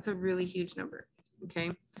 12th. That's a really huge number,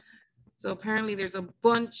 okay? So apparently there's a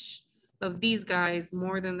bunch of these guys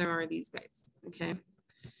more than there are these guys, okay?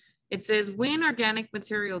 It says when organic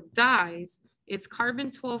material dies, its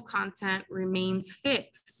carbon-12 content remains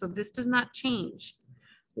fixed, so this does not change.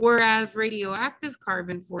 Whereas radioactive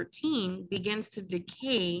carbon-14 begins to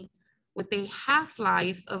decay with a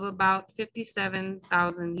half-life of about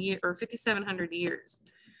 57,000 years or 5,700 years.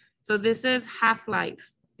 So this says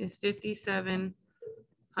half-life is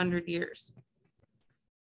 5,700 years.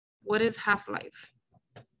 What is half-life?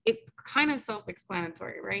 It's kind of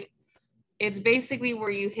self-explanatory, right? It's basically where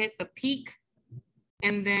you hit the peak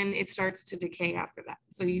and then it starts to decay after that.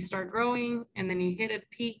 So you start growing and then you hit a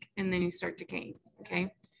peak and then you start decaying,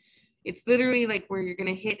 okay? It's literally like where you're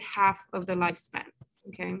gonna hit half of the lifespan,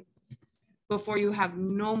 okay? Before you have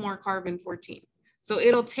no more carbon-14. So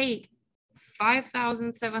it'll take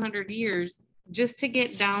 5,700 years just to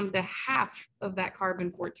get down to half of that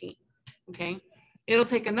carbon-14, okay? It'll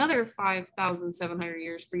take another 5,700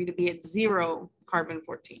 years for you to be at 0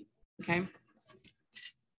 carbon-14, okay?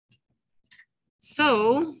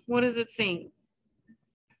 So what is it saying?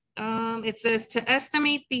 It says to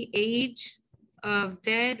estimate the age of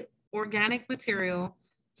dead organic material,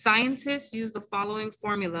 scientists use the following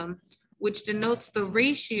formula, which denotes the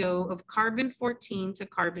ratio of carbon-14 to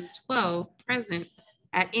carbon-12 present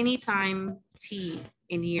at any time t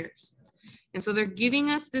in years. And so they're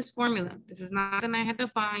giving us this formula. This is not something I had to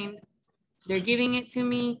find. They're giving it to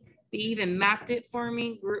me. They even mapped it for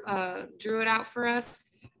me, drew it out for us.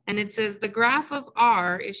 And it says the graph of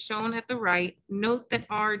R is shown at the right. Note that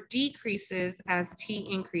R decreases as T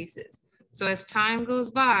increases. So as time goes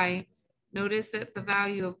by, notice that the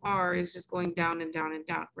value of R is just going down and down and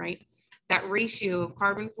down, right? That ratio of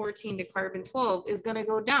carbon-14 to carbon-12 is gonna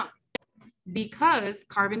go down because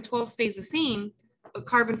carbon-12 stays the same, but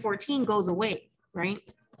carbon-14 goes away, right?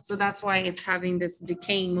 So that's why it's having this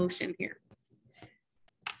decaying motion here.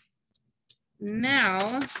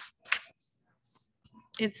 Now,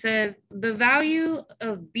 it says the value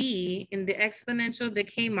of B in the exponential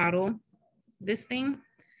decay model, this thing,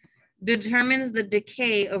 determines the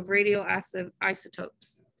decay of radioactive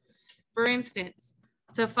isotopes. For instance,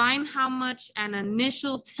 to find how much an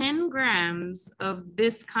initial 10 grams of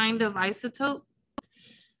this kind of isotope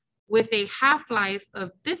with a half-life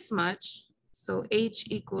of this much, so H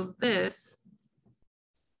equals this,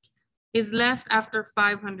 is left after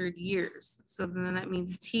 500 years. So then that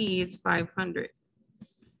means T is 500.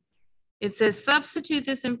 It says substitute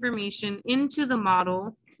this information into the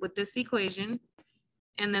model with this equation,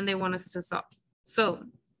 and then they want us to solve. So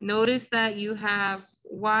notice that you have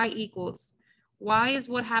Y equals. Y is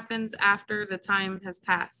what happens after the time has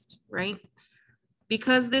passed, right?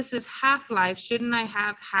 Because this is half-life, shouldn't I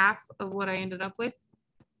have half of what I ended up with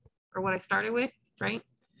or what I started with, right?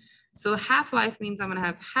 So half-life means I'm gonna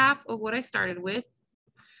have half of what I started with.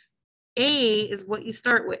 A is what you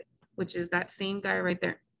start with, which is that same guy right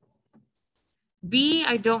there. B,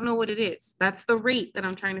 I don't know what it is. That's the rate that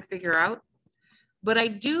I'm trying to figure out. But I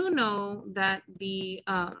do know that the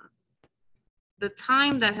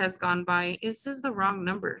time that has gone by, this is the wrong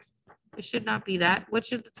number. It should not be that. What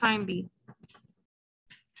should the time be?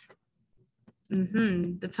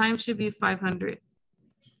 The time should be 500.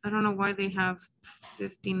 I don't know why they have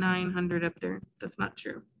 5,900 up there. That's not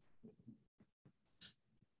true.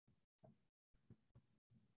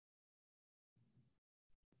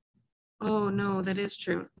 Oh no, that is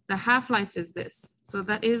true. The half-life is this. So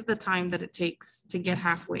that is the time that it takes to get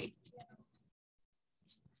halfway.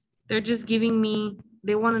 They're just giving me,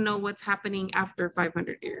 they want to know what's happening after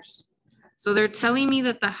 500 years. So they're telling me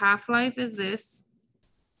that the half-life is this.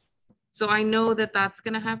 So I know that that's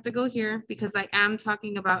gonna have to go here because I am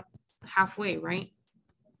talking about halfway, right?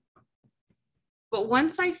 But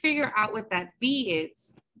once I figure out what that B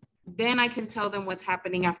is, then I can tell them what's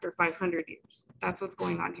happening after 500 years. That's what's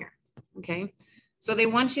going on here, okay? So they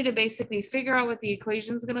want you to basically figure out what the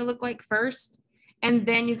equation is gonna look like first, and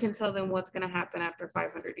then you can tell them what's gonna happen after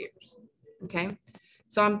 500 years, okay?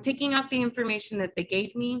 So I'm picking out the information that they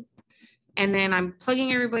gave me, and then I'm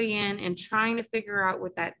plugging everybody in and trying to figure out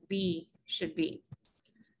what that B should be.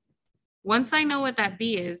 Once I know what that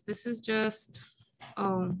B is, this is just,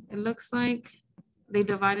 oh, it looks like they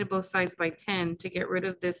divided both sides by 10 to get rid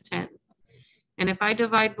of this 10. And if I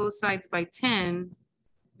divide both sides by 10,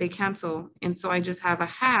 they cancel. And so I just have a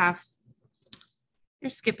half. You're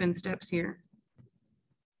skipping steps here.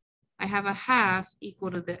 I have a half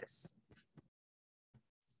equal to this.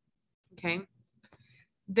 Okay.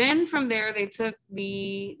 Then from there, they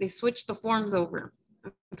switched the forms over.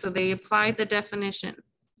 So they applied the definition.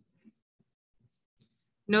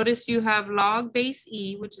 Notice you have log base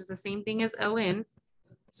E, which is the same thing as ln.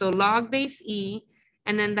 So log base E,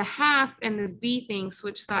 and then the half and this B thing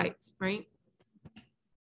switch sides, right?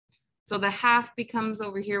 So the half becomes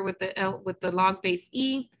over here with the log base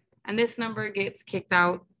E, and this number gets kicked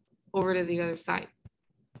out over to the other side.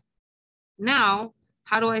 Now,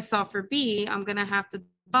 how do I solve for B? I'm gonna have to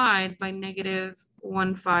divide by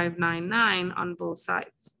 -1599 on both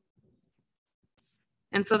sides.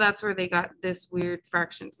 And so that's where they got this weird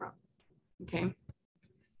fraction from, okay?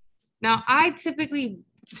 Now, I typically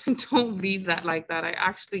don't leave that like that. I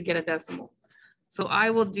actually get a decimal. So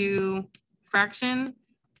I will do fraction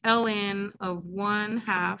ln of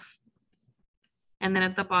 1/2, and then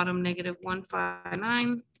at the bottom,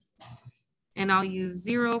 -159, and I'll use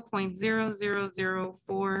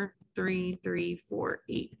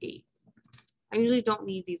 0.000433488. I usually don't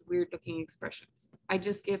leave these weird looking expressions. I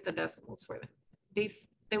just get the decimals for them. They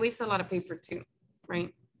waste a lot of paper too,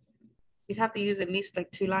 right? You'd have to use at least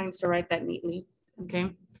like 2 lines to write that neatly,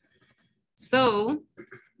 okay? So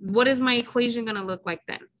what is my equation gonna look like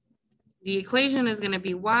then? The equation is gonna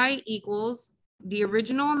be y equals the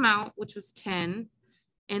original amount, which was 10,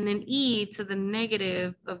 and then e to the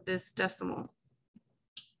negative of this decimal.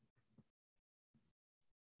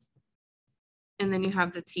 And then you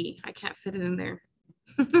have the t. I can't fit it in there,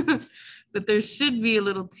 but there should be a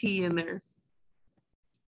little t in there.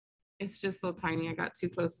 It's just so tiny. I got too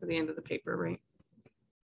close to the end of the paper, right?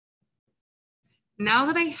 Now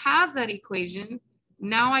that I have that equation,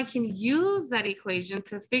 now I can use that equation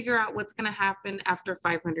to figure out what's going to happen after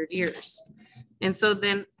 500 years. And so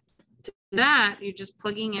then to that, you're just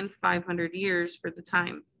plugging in 500 years for the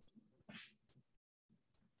time.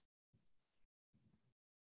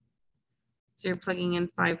 So you're plugging in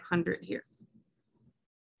 500 here.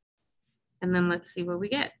 And then let's see what we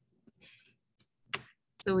get.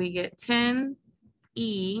 So we get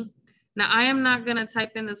 10e. Now I am not gonna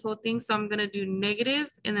type in this whole thing, so I'm gonna do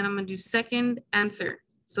negative, and then I'm gonna do second answer.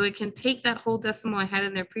 So it can take that whole decimal I had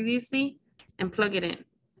in there previously and plug it in,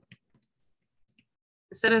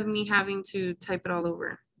 instead of me having to type it all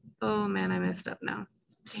over. Oh man, I messed up now.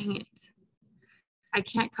 Dang it. I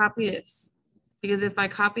can't copy this, because if I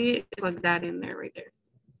copy it, plug that in there right there.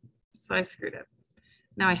 So I screwed up.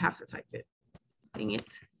 Now I have to type it. Dang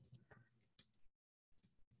it.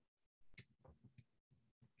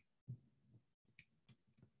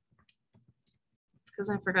 Because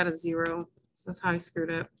I forgot a 0. So that's how I screwed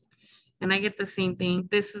up. And I get the same thing.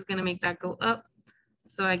 This is going to make that go up.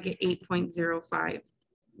 So I get 8.05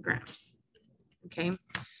 grams. Okay.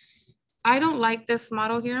 I don't like this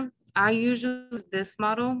model here. I usually use this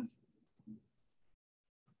model.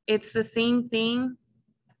 It's the same thing,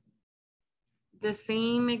 the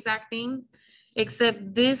same exact thing,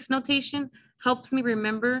 except this notation helps me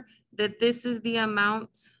remember that this is the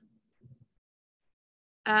amount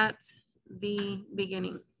at the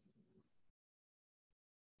beginning.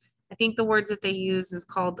 I think the words that they use is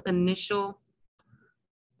called initial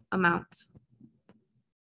amount.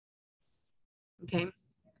 Okay,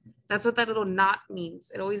 that's what that little knot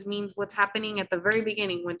means. It always means what's happening at the very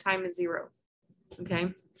beginning when time is 0.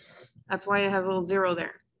 Okay, that's why it has a little 0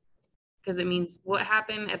 there, because it means what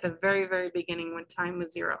happened at the very, very beginning when time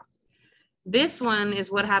was 0. This one is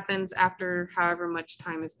what happens after however much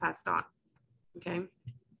time is passed on. Okay.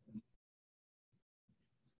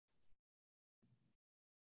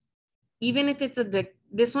 Even if it's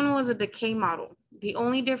this one was a decay model. The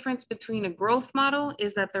only difference between a growth model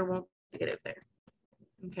is that there won't be a negative there.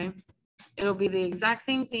 Okay. It'll be the exact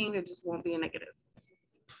same thing. There just won't be a negative.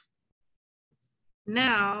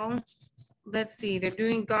 Now, let's see. They're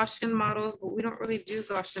doing Gaussian models, but we don't really do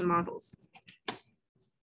Gaussian models.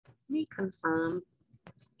 me confirm.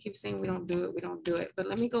 Keep saying we don't do it, but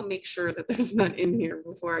let me go make sure that there's none in here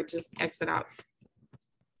before I just exit out.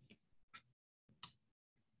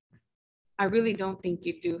 I really don't think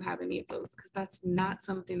you do have any of those because that's not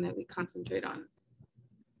something that we concentrate on.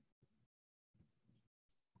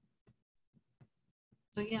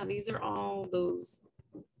 So yeah, these are all those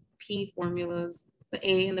P formulas, the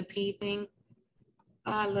A and the P thing.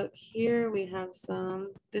 Look, here we have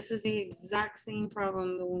some. This is the exact same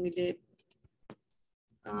problem that when we did,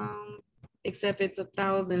 except it's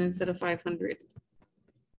 1,000 instead of 500.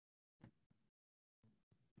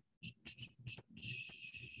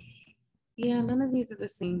 Yeah, none of these are the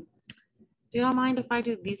same. Do y'all mind if I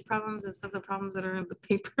do these problems instead of the problems that are in the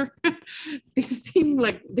paper? These seem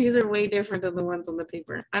like these are way different than the ones on the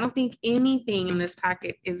paper. I don't think anything in this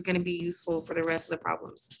packet is going to be useful for the rest of the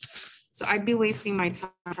problems. So I'd be wasting my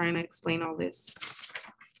time trying to explain all this.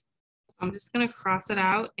 I'm just going to cross it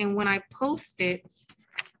out. And when I post it,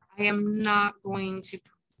 I am not going to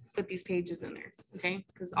put these pages in there, okay?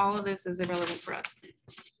 Because all of this is irrelevant for us.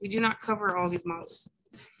 We do not cover all these models.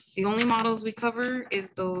 The only models we cover is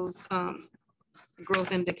those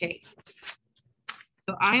growth and decay.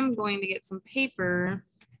 So I'm going to get some paper.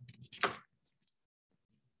 I'm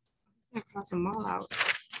gonna cross them all out.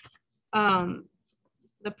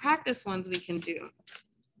 The practice ones we can do.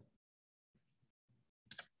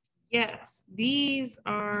 Yes, these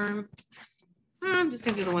are, I'm just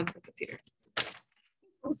gonna do the ones on the computer.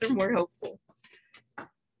 Those are more helpful.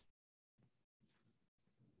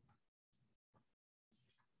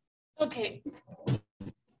 Okay.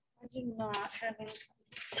 I do not have any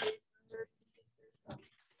paper.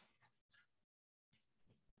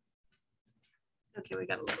 Okay, we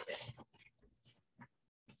got a little bit.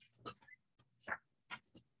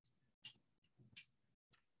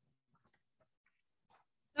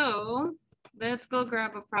 So let's go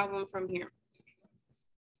grab a problem from here.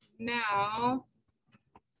 Now,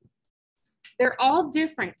 they're all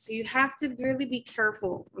different, so you have to really be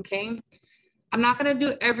careful, okay? I'm not gonna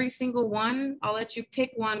do every single one. I'll let you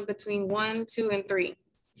pick one between 1, 2, and 3.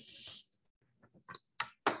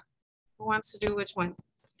 Who wants to do which one?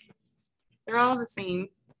 They're all the same.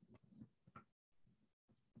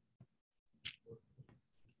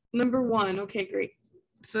 Number 1, okay, great.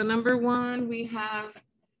 So number 1, we have,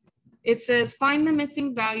 it says find the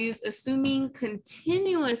missing values assuming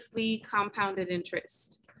continuously compounded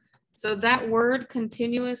interest. So that word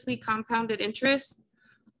continuously compounded interest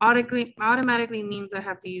automatically means I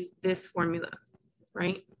have to use this formula,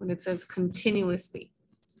 right? When it says continuously.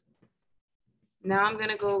 Now I'm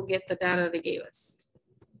gonna go get the data they gave us.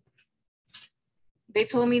 They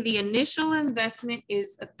told me the initial investment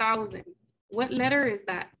is 1,000. What letter is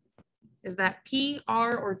that? Is that P,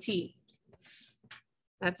 R, or T?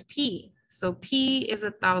 That's P. So P is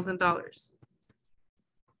 $1,000.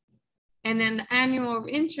 And then the annual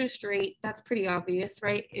interest rate, that's pretty obvious,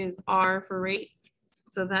 right? Is R for rate.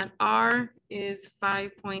 So that R is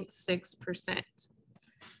 5.6%.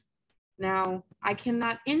 Now, I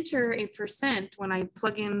cannot enter a percent when I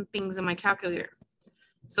plug in things in my calculator.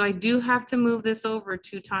 So I do have to move this over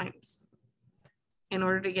 2 times in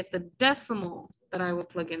order to get the decimal that I will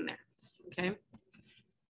plug in there, okay?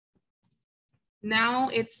 Now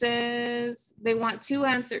it says they want 2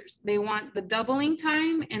 answers. They want the doubling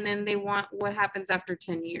time, and then they want what happens after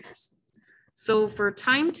 10 years. So for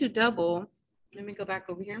time to double, let me go back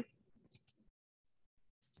over here.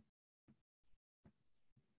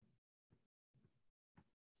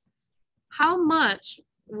 How much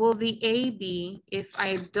will the A be if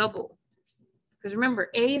I double? Because remember,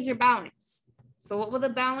 A is your balance. So what will the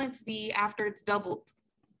balance be after it's doubled?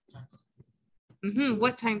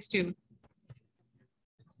 What times 2?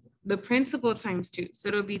 The principal times 2. So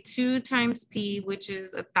it'll be 2 times P, which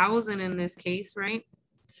is 1,000 in this case, right?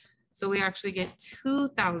 So we actually get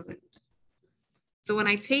 2,000. So when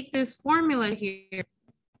I take this formula here,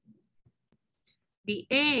 the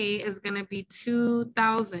A is going to be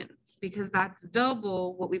 2,000 because that's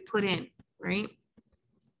double what we put in, right?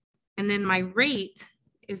 And then my rate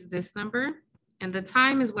is this number, and the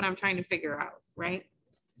time is what I'm trying to figure out, right?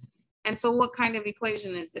 And so what kind of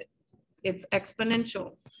equation is it? It's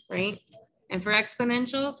exponential, right? And for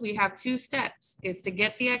exponentials, we have 2 steps. It's to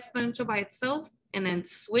get the exponential by itself and then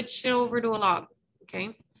switch it over to a log,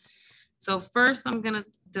 okay? So first I'm gonna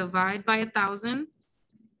divide by 1,000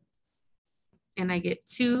 and I get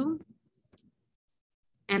 2.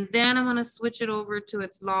 And then I'm gonna switch it over to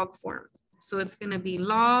its log form. So it's gonna be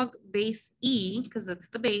log base E, because it's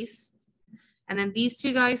the base. And then these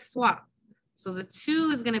 2 guys swap. So the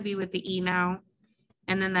 2 is gonna be with the E now.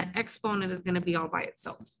 And then that exponent is gonna be all by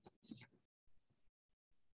itself.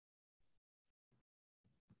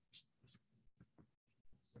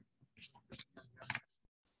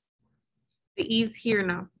 The E's here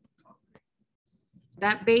now.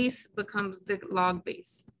 That base becomes the log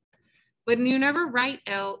base. But you never write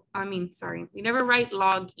you never write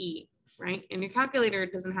log E, right? And your calculator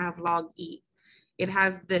doesn't have log E. It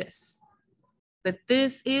has this. But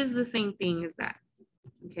this is the same thing as that,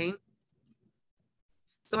 okay?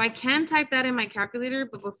 So I can type that in my calculator,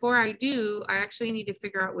 but before I do, I actually need to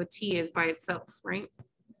figure out what T is by itself, right?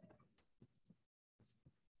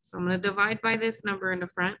 So I'm gonna divide by this number in the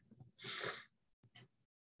front.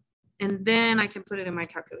 And then I can put it in my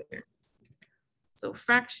calculator. So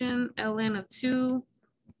fraction ln of 2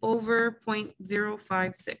 over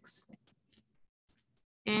 0.056.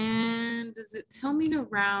 And does it tell me to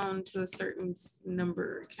round to a certain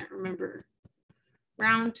number? I can't remember.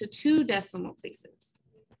 Round to 2 decimal places.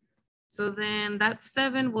 So then that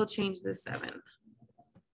 7 will change this 7.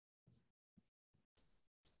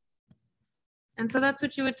 And so that's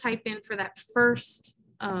what you would type in for that first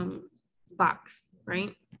box,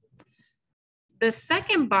 right? The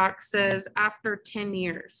second box says after 10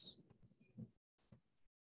 years.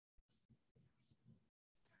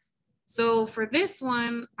 So for this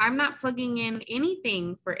one, I'm not plugging in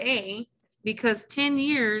anything for A because 10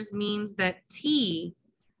 years means that T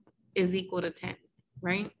is equal to 10,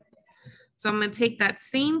 right? So I'm gonna take that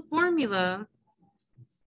same formula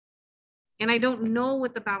and I don't know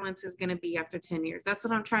what the balance is gonna be after 10 years. That's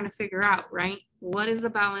what I'm trying to figure out, right? What is the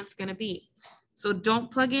balance gonna be? So don't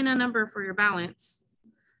plug in a number for your balance.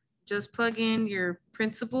 Just plug in your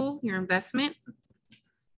principal, your investment,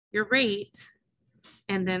 your rate,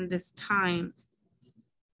 and then this time.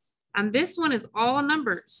 And this one is all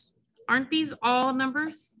numbers. Aren't these all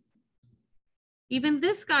numbers? Even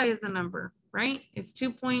this guy is a number, right? It's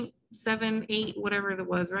 2.78, whatever it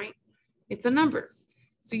was, right? It's a number.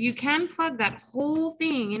 So you can plug that whole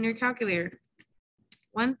thing in your calculator.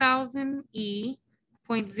 1000 E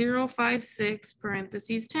 0.056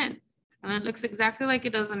 parentheses 10. And it looks exactly like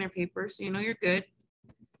it does on your paper, so you know you're good.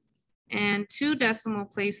 And 2 decimal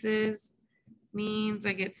places means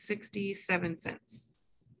I get 67 cents,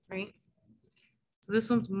 right? So this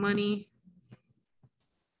one's money.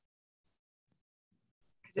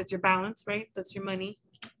 Because it's your balance, right? That's your money.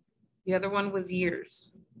 The other one was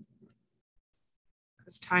years.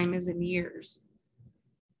 Because time is in years.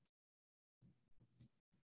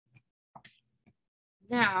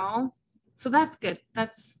 Now, so that's good.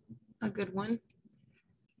 That's a good one.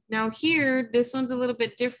 Now here, this one's a little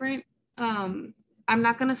bit different. I'm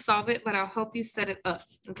not gonna solve it, but I'll help you set it up,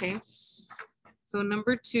 okay? So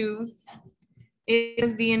number 2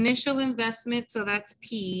 is the initial investment, so that's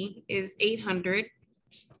P, is 800.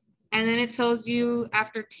 And then it tells you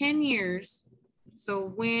after 10 years, so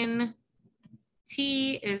when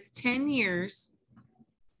T is 10 years,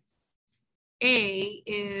 A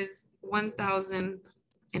is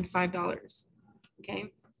 $1,005,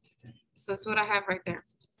 okay? So that's what I have right there.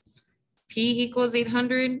 P equals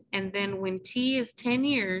 800, and then when T is 10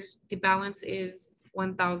 years, the balance is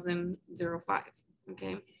 1,005,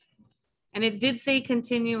 okay? And it did say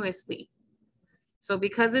continuously. So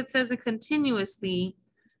because it says it continuously,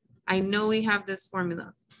 I know we have this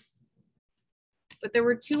formula. But there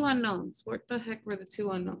were 2 unknowns. What the heck were the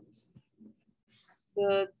 2 unknowns?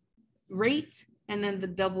 The rate and then the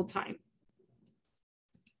double time.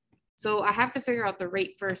 So I have to figure out the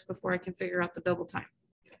rate first before I can figure out the double time.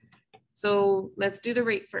 So let's do the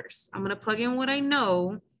rate first. I'm gonna plug in what I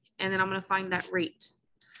know, and then I'm gonna find that rate.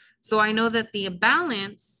 So I know that the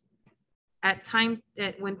balance at time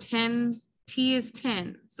when T is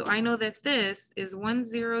 10. So I know that this is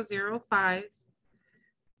 1005,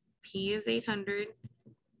 P is 800,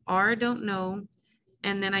 R don't know,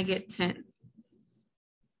 and then I get 10.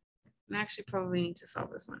 I actually probably need to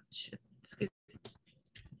solve this one. Excuse me.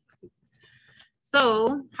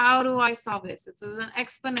 So how do I solve this? This is an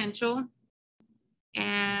exponential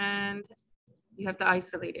and you have to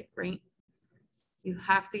isolate it, right? You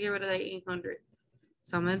have to get rid of that 800.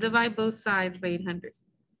 So I'm gonna divide both sides by 800.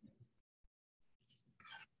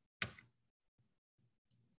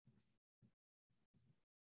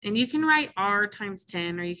 And you can write R times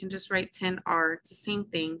 10, or you can just write 10R, it's the same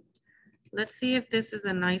thing. Let's see if this is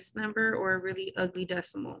a nice number or a really ugly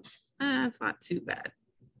decimal. It's not too bad.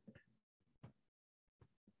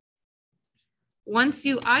 Once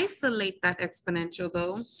you isolate that exponential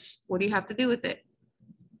though, what do you have to do with it?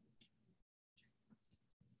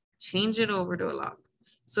 Change it over to a log.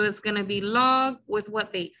 So it's gonna be log with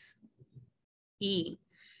what base? E.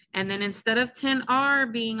 And then instead of 10R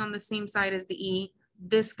being on the same side as the E,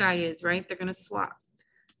 this guy is, right? They're gonna swap.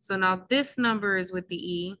 So now this number is with the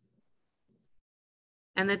E,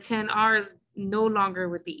 and the 10R is no longer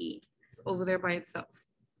with the E. It's over there by itself.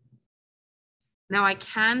 Now I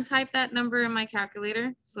can type that number in my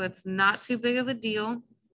calculator, so it's not too big of a deal.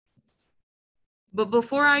 But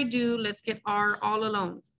before I do, let's get R all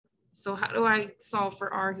alone. So how do I solve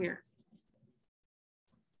for R here?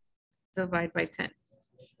 Divide by 10.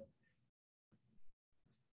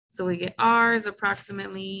 So we get R is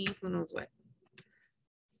approximately, who knows what,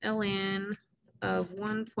 ln of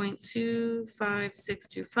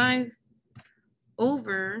 1.25625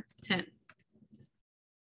 over 10.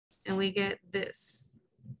 And we get this.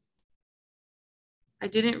 I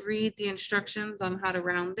didn't read the instructions on how to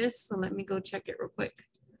round this, so let me go check it real quick.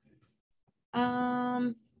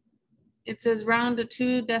 It says round to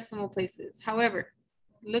 2 decimal places. However,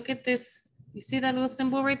 look at this. You see that little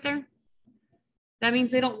symbol right there? That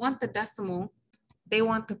means they don't want the decimal. They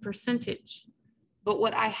want the percentage. But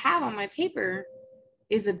what I have on my paper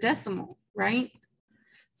is a decimal, right?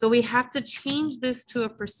 So we have to change this to a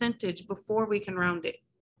percentage before we can round it,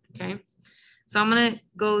 okay? So I'm gonna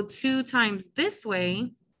go 2 times this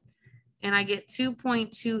way, and I get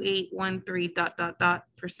 2.2813 ...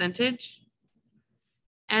 percentage.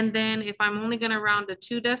 And then if I'm only gonna round to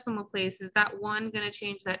 2 decimal places, is that 1 gonna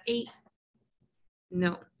change that 8?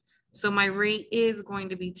 No. So my rate is going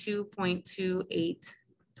to be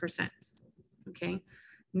 2.28%, okay?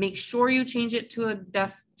 Make sure you change it to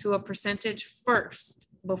a percentage first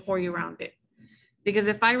before you round it. Because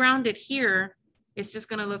if I round it here, it's just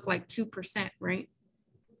gonna look like 2%, right?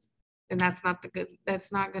 And that's not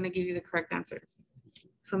gonna give you the correct answer.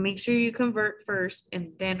 So make sure you convert first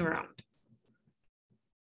and then round.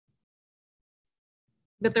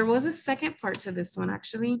 But there was a second part to this one,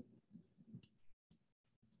 actually.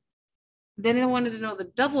 Then I wanted to know the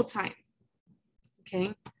double time,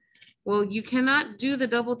 okay? Well, you cannot do the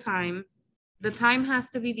double time. The time has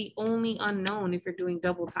to be the only unknown if you're doing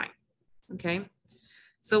double time, okay?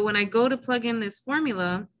 So when I go to plug in this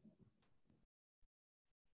formula,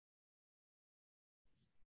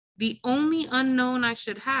 the only unknown I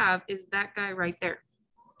should have is that guy right there,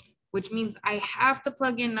 which means I have to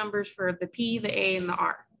plug in numbers for the P, the A, and the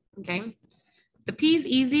R, okay? The P is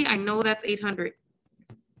easy, I know that's 800.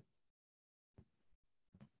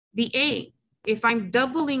 The A, if I'm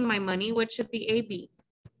doubling my money, what should the A be?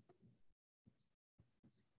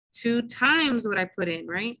 2 times what I put in,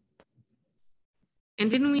 right?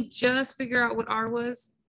 And didn't we just figure out what R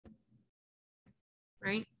was?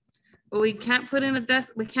 Right? But we can't put in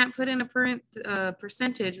a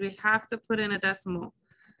percentage, we have to put in a decimal.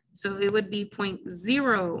 So it would be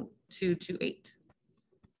 0.0228.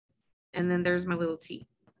 And then there's my little t.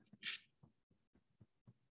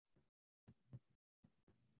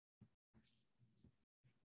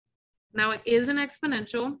 Now it is an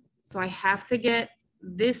exponential, so I have to get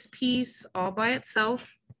this piece all by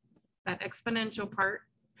itself. That exponential part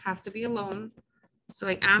has to be alone. So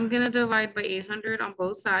I am gonna divide by 800 on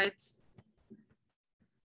both sides.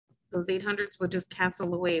 Those 800s will just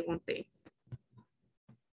cancel away, won't they?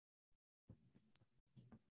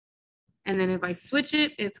 And then if I switch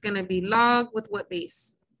it, it's gonna be log with what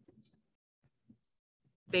base?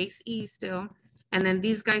 Base E still. And then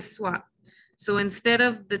these guys swap. So instead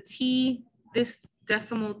of the T, this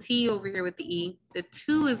decimal T over here with the E, the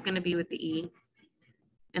 2 is gonna be with the E.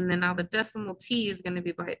 And then now the decimal T is gonna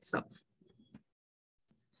be by itself.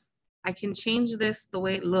 I can change this the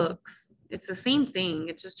way it looks. It's the same thing,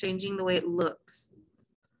 it's just changing the way it looks.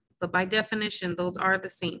 But by definition, those are the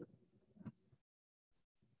same.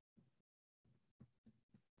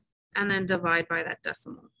 And then divide by that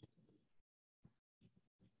decimal.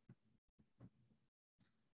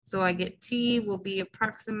 So I get T will be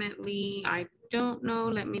approximately, I don't know,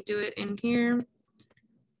 let me do it in here,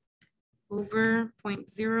 over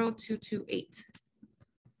 0.0228.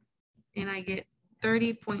 And I get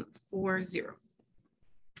 30.40.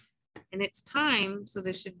 And it's time, so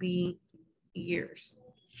this should be years.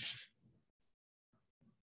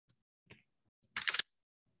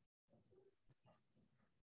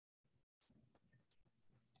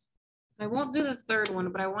 I won't do the third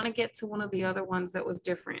one, but I want to get to one of the other ones that was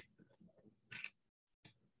different.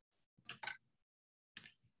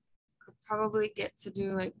 Could probably get to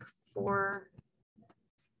do like four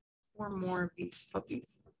more of these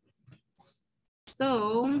puppies.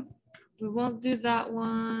 So we won't do that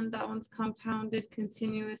one. That one's compounded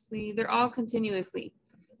continuously. They're all continuously.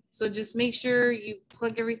 So just make sure you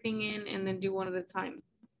plug everything in and then do one at a time.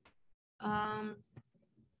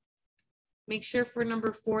 Make sure for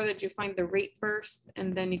number 4 that you find the rate first,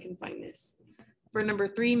 and then you can find this. For number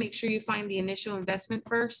 3, make sure you find the initial investment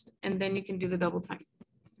first, and then you can do the double time,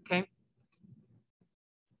 okay?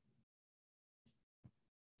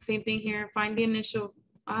 Same thing here, find the initial,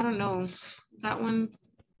 I don't know, that one.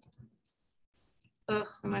 Ugh,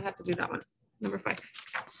 I might have to do that one. Number 5.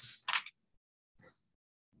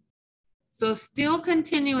 So still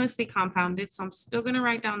continuously compounded. So I'm still going to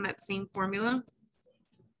write down that same formula.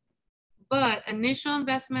 But initial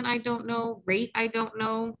investment, I don't know. Rate, I don't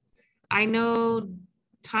know. I know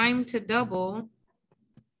time to double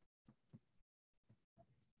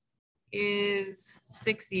is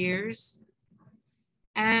 6 years.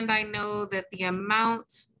 And I know that the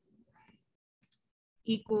amount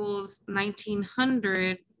equals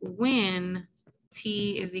 1900 when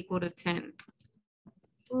T is equal to 10.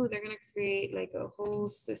 Ooh, they're gonna create like a whole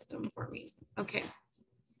system for me. Okay,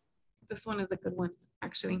 this one is a good one,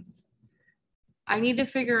 actually. I need to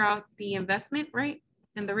figure out the investment, right?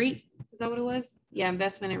 And the rate, is that what it was? Yeah,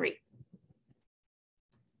 investment and rate.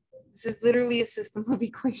 This is literally a system of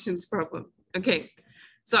equations problem. Okay,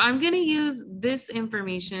 so I'm gonna use this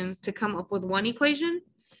information to come up with one equation,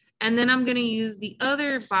 and then I'm gonna use the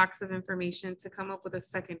other box of information to come up with a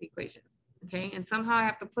second equation, okay? And somehow I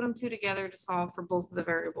have to put them two together to solve for both of the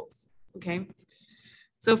variables, okay?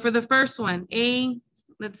 So for the first one,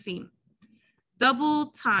 let's see,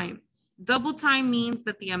 double time. Double time means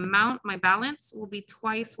that the amount, my balance, will be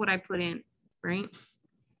twice what I put in, right?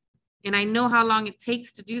 And I know how long it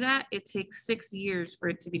takes to do that. It takes 6 years for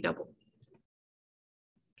it to be double.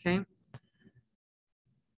 Okay.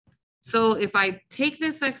 So if I take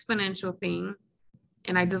this exponential thing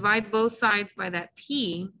and I divide both sides by that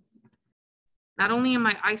P, not only am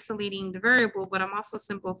I isolating the variable, but I'm also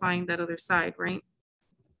simplifying that other side, right?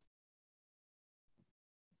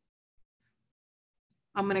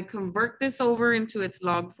 I'm going to convert this over into its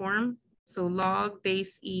log form. So log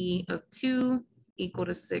base E of 2 equal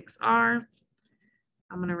to 6R.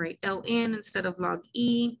 I'm going to write ln instead of log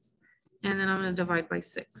E, and then I'm going to divide by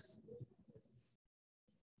 6.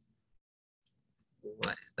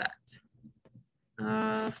 What is that?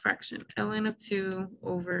 Fraction, ln of 2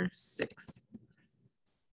 over 6.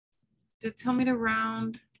 Did it tell me to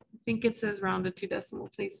round? I think it says round to 2 decimal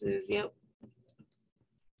places. Yep.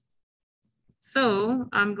 So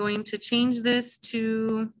I'm going to change this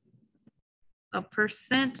to a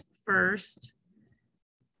percent first,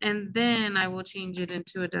 and then I will change it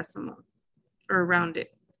into a decimal or round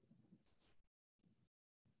it.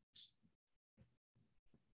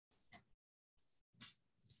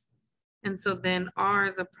 And so then R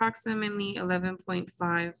is approximately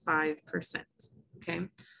 11.55%. Okay,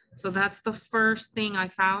 so that's the first thing I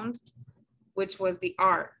found, which was the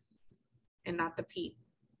R and not the P.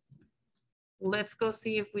 Let's go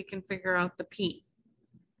see if we can figure out the P.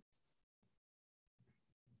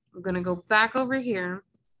 I'm going to go back over here.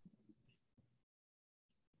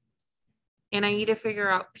 And I need to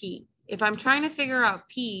figure out P. If I'm trying to figure out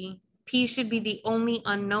P, P should be the only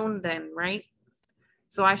unknown then, right?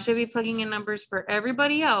 So I should be plugging in numbers for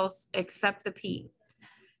everybody else except the P.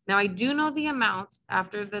 Now I do know the amount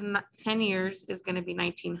after the 10 years is going to be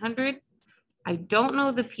 1900. I don't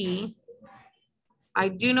know the P. I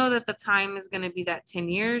do know that the time is going to be that 10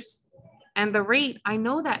 years. And the rate, I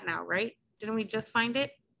know that now, right? Didn't we just find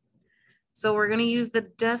it? So we're going to use the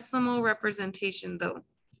decimal representation though.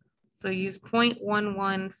 So use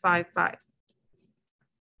 0.1155.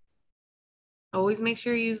 Always make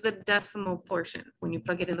sure you use the decimal portion when you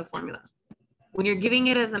plug it in the formula. When you're giving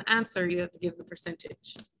it as an answer, you have to give the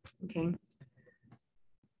percentage, okay?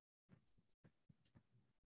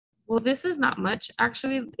 Well, this is not much.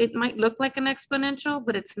 Actually, it might look like an exponential,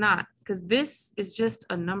 but it's not, because this is just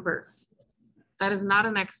a number. That is not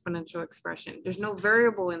an exponential expression. There's no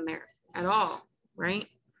variable in there at all, right?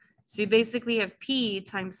 So you basically have P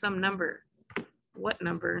times some number. What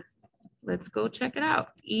number? Let's go check it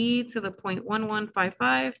out. E to the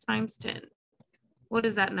 0.1155 times 10. What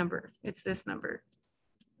is that number? It's this number.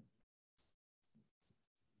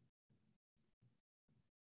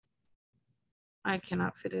 I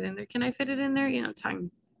cannot fit it in there. Can I fit it in there? Yeah,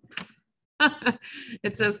 time.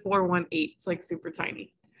 It says 418. It's like super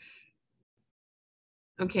tiny.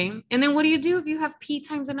 Okay. And then what do you do if you have P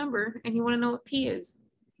times a number and you want to know what P is?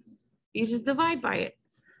 You just divide by it.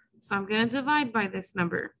 So I'm going to divide by this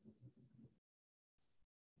number.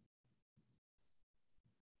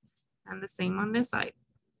 And the same on this side.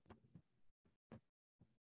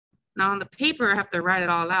 Now on the paper, I have to write it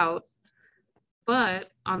all out.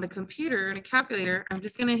 But on the computer and a calculator, I'm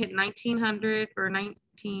just going to hit 1900 or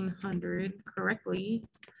 1900 correctly.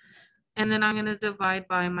 And then I'm going to divide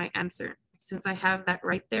by my answer. Since I have that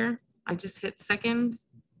right there, I just hit second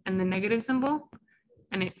and the negative symbol,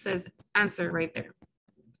 and it says answer right there.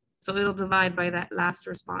 So it'll divide by that last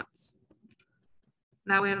response.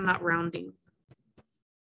 That way I'm not rounding.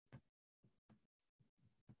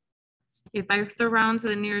 If I throw round to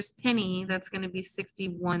the nearest penny, that's going to be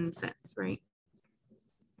 61 cents, right?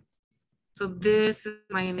 So this is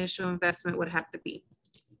my initial investment would have to be.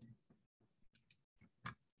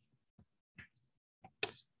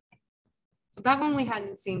 So that one we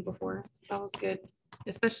hadn't seen before. That was good,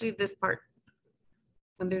 especially this part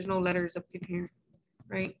when there's no letters up in here,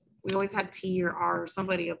 right? We always had T or R or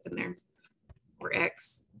somebody up in there or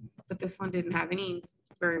X, but this one didn't have any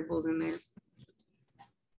variables in there.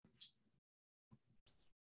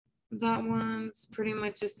 That one's pretty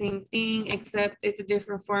much the same thing, except it's a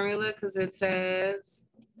different formula because it says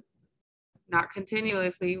not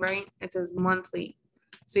continuously, right? It says monthly.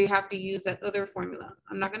 So you have to use that other formula.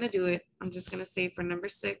 I'm not going to do it. I'm just going to say for number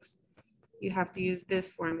 6, you have to use this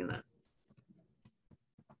formula.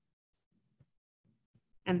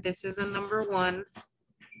 And this is a number 1.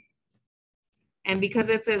 And because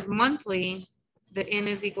it says monthly, the N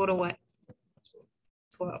is equal to what?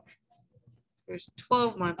 12. There's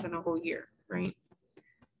 12 months in a whole year, right?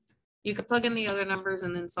 You could plug in the other numbers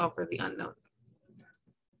and then solve for the unknown.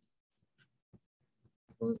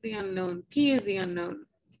 Who's the unknown? P is the unknown.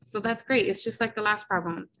 So that's great. It's just like the last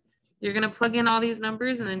problem. You're going to plug in all these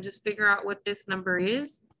numbers and then just figure out what this number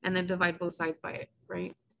is and then divide both sides by it,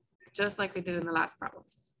 right? Just like we did in the last problem.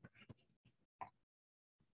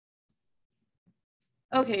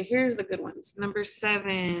 Okay, here's the good ones. Number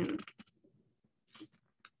 7.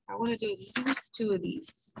 I want to do at least 2 of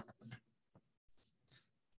these.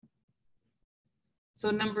 So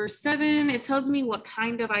number 7, it tells me what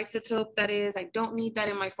kind of isotope that is. I don't need that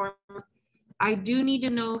in my formula. I do need to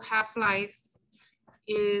know half-life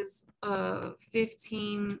is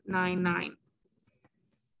 1599.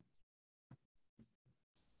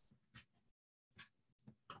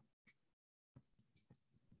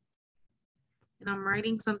 And I'm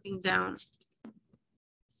writing something down.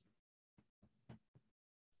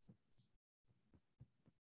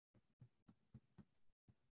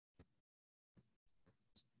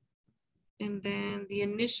 And then the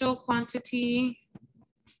initial quantity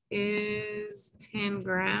is 10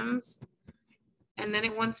 grams. And then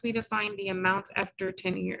it wants me to find the amount after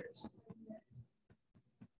 10 years.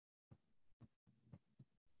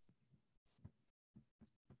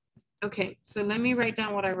 Okay, so let me write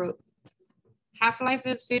down what I wrote. Half-life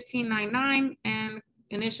is 1599 and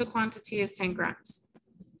initial quantity is 10 grams.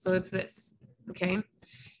 So it's this, okay?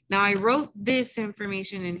 Now I wrote this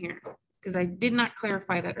information in here because I did not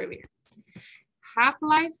clarify that earlier.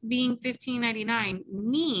 Half-life being 1599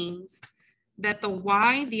 means that the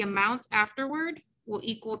Y, the amount afterward, will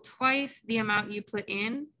equal twice the amount you put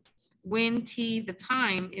in when T, the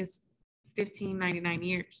time, is 1599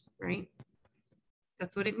 years, right?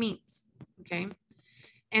 That's what it means, okay?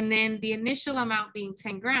 And then the initial amount being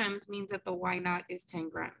 10 grams means that the Y naught is 10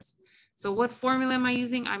 grams. So what formula am I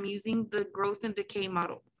using? I'm using the growth and decay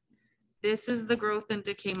model. This is the growth and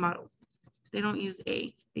decay model. They don't use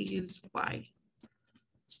A, they use Y.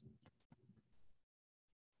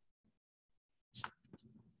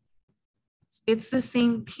 It's the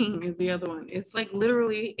same thing as the other one. It's like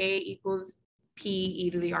literally A equals P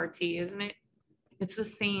e to the RT, isn't it? It's the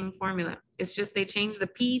same formula. It's just they changed the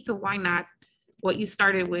P to Y naught, what you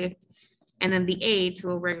started with, and then the A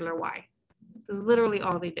to a regular Y. This is literally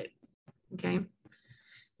all they did, okay?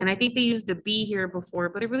 And I think they used a B here before,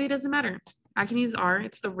 but it really doesn't matter. I can use R.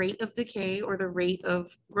 It's the rate of decay or the rate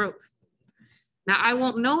of growth. Now, I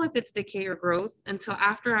won't know if it's decay or growth until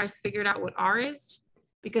after I've figured out what R is,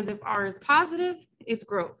 because if R is positive, it's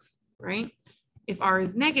growth, right? If R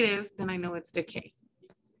is negative, then I know it's decay,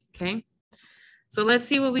 okay? So let's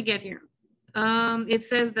see what we get here. It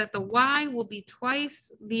says that the Y will be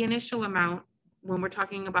twice the initial amount when we're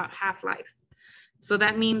talking about half-life. So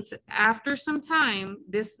that means after some time,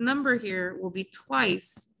 this number here will be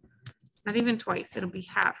twice, not even twice, it'll be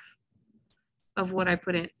half of what I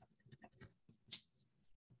put in.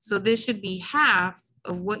 So this should be half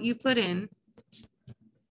of what you put in.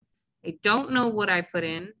 I don't know what I put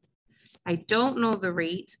in. I don't know the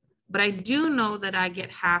rate, but I do know that I get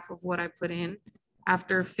half of what I put in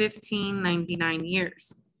after 1599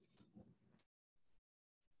 years.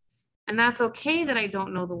 And that's okay that I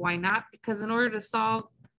don't know the Y naught, because in order to solve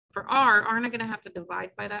for R, aren't I going to have to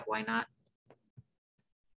divide by that Y naught?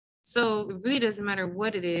 So it really doesn't matter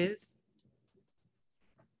what it is.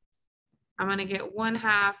 I'm going to get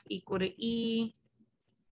 1/2 equal to E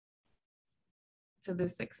to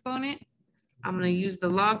this exponent. I'm going to use the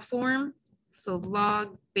log form. So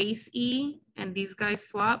log base E, and these guys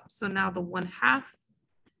swap. So now the 1/2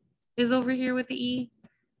 is over here with the E,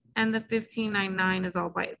 and the 1599 is all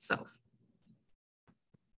by itself,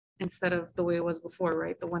 instead of the way it was before,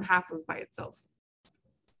 right? The 1/2 was by itself.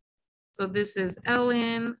 So this is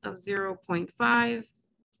ln of 0.5.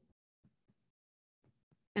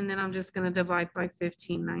 And then I'm just going to divide by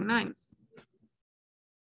 1599.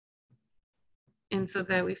 And so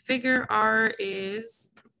that we figure R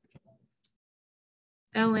is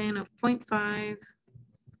ln of 0.5.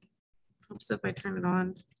 Oops, if I turn it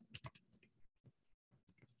on.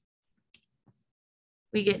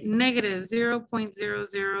 We get negative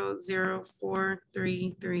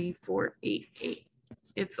 0.0004334888.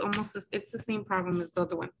 It's almost, it's the same problem as the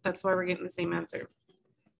other one. That's why we're getting the same answer.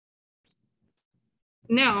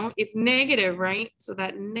 Now it's negative, right? So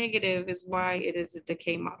that negative is why it is a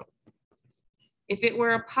decay model. If it were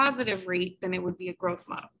a positive rate, then it would be a growth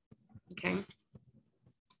model, okay?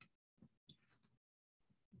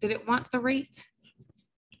 Did it want the rate?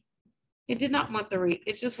 It did not want the rate.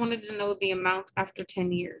 It just wanted to know the amount after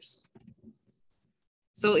 10 years.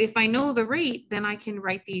 So if I know the rate, then I can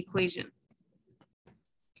write the equation.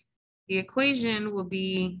 The equation will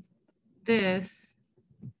be this,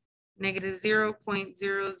 negative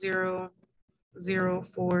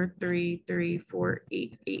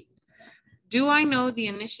 0.0004334888. Do I know the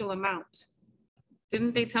initial amount?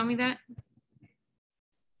 Didn't they tell me that?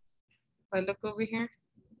 If I look over here,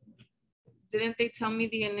 didn't they tell me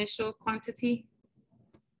the initial quantity,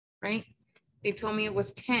 right? They told me it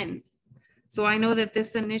was 10. So I know that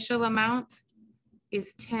this initial amount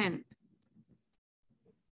is 10.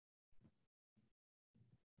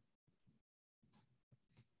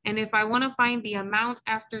 And if I want to find the amount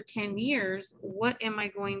after 10 years, what am I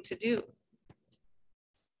going to do?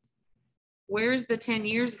 Where's the 10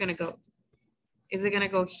 years going to go? Is it going to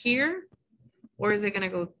go here or is it going to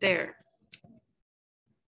go there?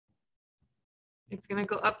 It's going to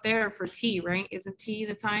go up there for T, right? Isn't T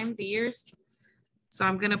the time, the years? So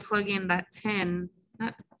I'm going to plug in that 10.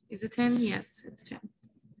 Is it 10? Yes, it's 10.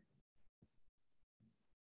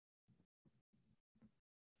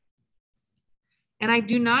 And I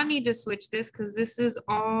do not need to switch this because this is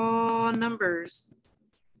all numbers.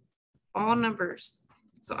 All numbers.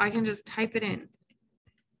 So I can just type it in.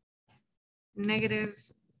 Negative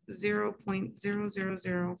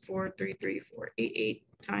 0.0004334888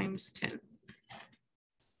 times 10.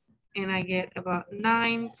 And I get about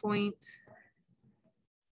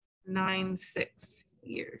 9.96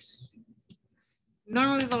 years.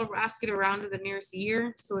 Normally they'll ask you to round to the nearest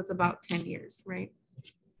year, so it's about 10 years, right?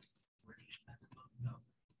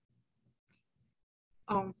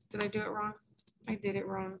 Oh, did I do it wrong? I did it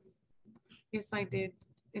wrong. Yes, I did.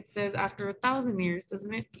 It says after 1,000 years,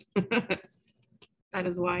 doesn't it? That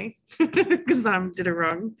is why, because I did it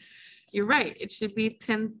wrong. You're right. It should be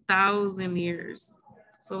 10,000 years.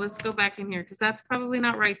 So let's go back in here because that's probably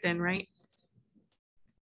not right then, right?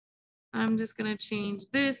 I'm just going to change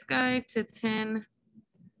this guy to 10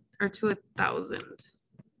 or to 1,000.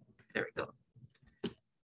 There we go.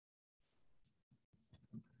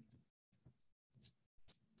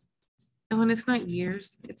 Oh, and it's not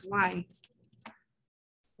years, it's Y.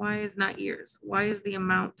 Y is not years. Y is the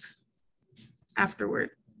amount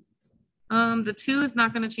afterward. The 2 is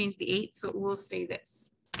not going to change the 8, so it will stay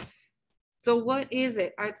this. So what is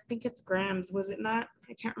it? I think it's grams, was it not?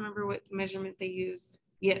 I can't remember what measurement they used.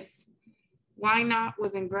 Yes. Y naught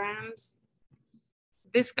was in grams.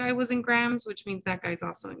 This guy was in grams, which means that guy's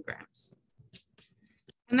also in grams.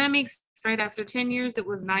 And that makes, right, after 10 years, it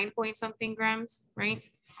was 9 point something grams, right?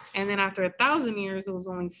 And then after 1,000 years, it was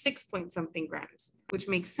only 6 point something grams, which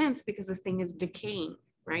makes sense because this thing is decaying,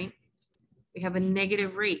 right? We have a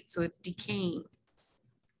negative rate, so it's decaying.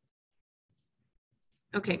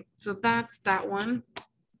 Okay, so that's that one.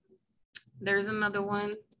 There's another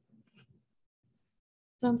one.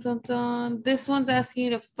 Dun, dun, dun. This one's asking you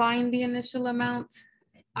to find the initial amount.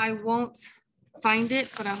 I won't find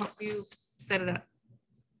it, but I hope you set it up.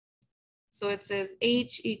 So it says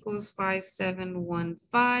H equals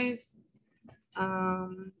 5715.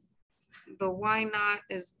 The Y naught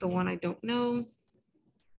is the one I don't know.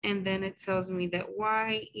 And then it tells me that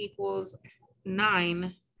Y equals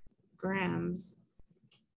 9 grams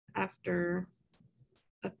after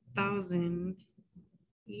 1,000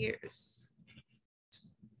 years.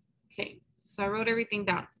 Okay, so I wrote everything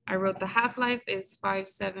down. I wrote the half-life is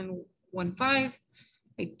 5715.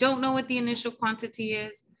 I don't know what the initial quantity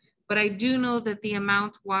is, but I do know that the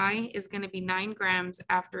amount Y is going to be 9 grams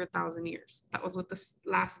after 1,000 years. That was what the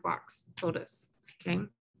last box told us, okay?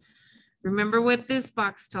 Remember what this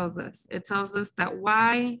box tells us. It tells us that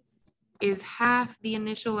Y is half the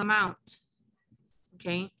initial amount,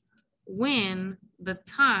 okay? When the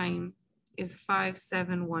time is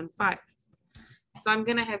 5715. So I'm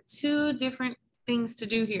gonna have 2 different things to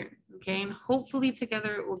do here, okay? And hopefully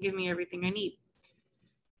together it will give me everything I need.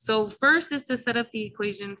 So first is to set up the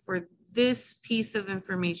equation for this piece of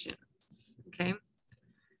information, okay?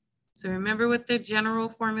 So remember what the general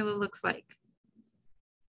formula looks like.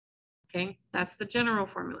 Okay, that's the general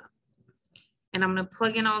formula. And I'm gonna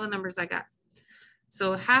plug in all the numbers I got.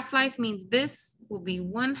 So half-life means this will be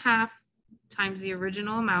 1/2 times the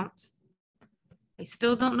original amount. I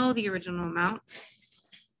still don't know the original amount,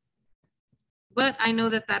 but I know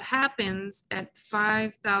that that happens at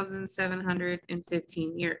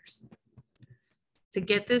 5,715 years. To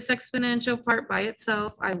get this exponential part by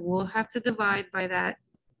itself, I will have to divide by that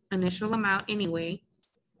initial amount anyway.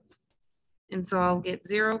 And so I'll get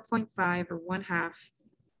 0.5 or 1/2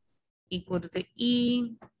 equal to the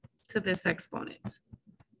e to this exponent,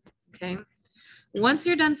 okay? Once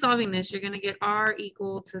you're done solving this, you're gonna get r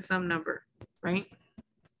equal to some number, right?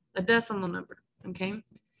 A decimal number, okay?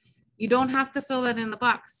 You don't have to fill that in the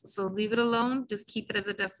box, so leave it alone, just keep it as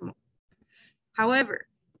a decimal. However,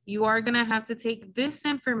 you are gonna have to take this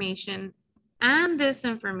information and this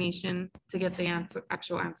information to get the answer,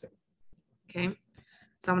 actual answer, okay?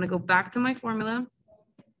 So I'm gonna go back to my formula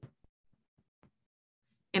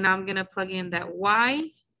and I'm gonna plug in that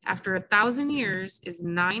y after 1,000 years is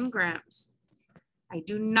 9 grams. I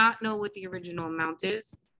do not know what the original amount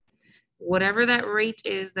is. Whatever that rate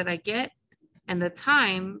is that I get, and the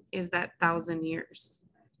time is that 1,000 years,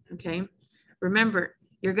 okay? Remember,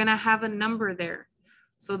 you're gonna have a number there.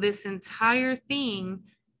 So this entire thing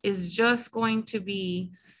is just going to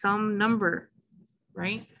be some number,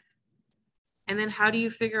 right? And then how do you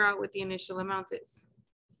figure out what the initial amount is?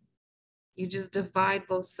 You just divide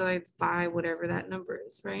both sides by whatever that number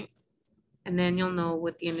is, right? And then you'll know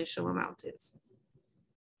what the initial amount is.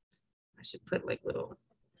 I should put like little,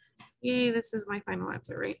 yay, this is my final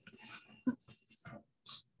answer, right?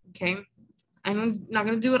 Okay, I'm not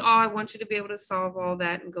gonna do it all. I want you to be able to solve all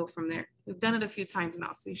that and go from there. We've done it a few times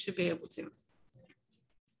now, so you should be able to.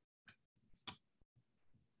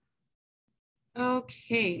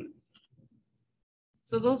 Okay,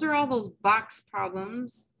 so those are all those box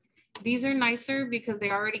problems. These are nicer because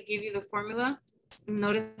they already give you the formula.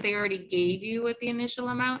 Notice they already gave you what the initial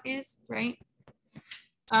amount is, right?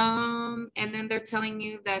 And then they're telling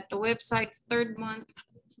you that the website's 3rd month,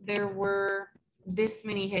 there were this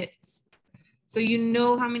many hits. So you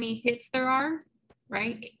know how many hits there are,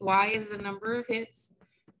 right? Y is the number of hits.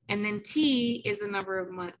 And then T is the number of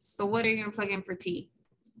months. So what are you gonna plug in for T?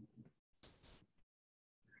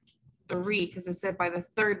 3, because it said by the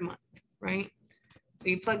 3rd month, right? So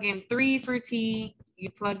you plug in 3 for T, you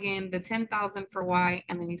plug in the 10,000 for Y,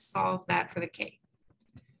 and then you solve that for the K.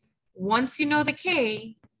 Once you know the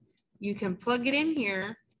K, you can plug it in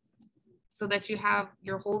here so that you have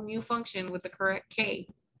your whole new function with the correct K,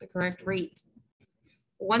 the correct rate.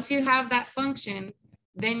 Once you have that function,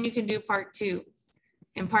 then you can do part 2.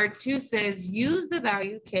 And part 2 says use the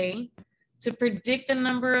value K to predict the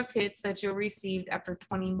number of hits that you'll receive after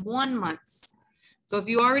 21 months. So if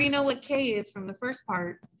you already know what K is from the first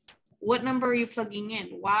part, what number are you plugging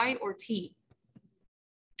in, Y or T?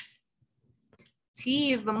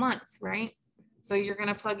 T is the months, right? So you're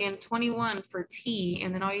gonna plug in 21 for T,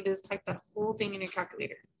 and then all you do is type that whole thing in your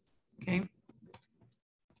calculator, okay?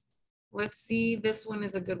 Let's see, this one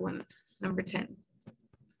is a good one, number 10.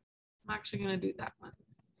 I'm actually gonna do that one.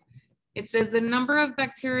 It says the number of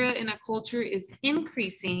bacteria in a culture is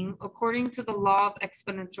increasing according to the law of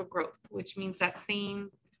exponential growth, which means that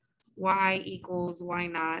same Y equals Y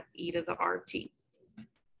naught e to the RT.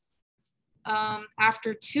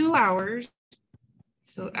 After 2 hours,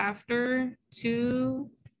 so after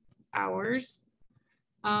 2 hours,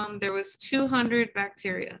 there was 200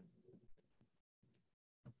 bacteria.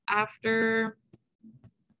 After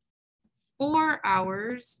 4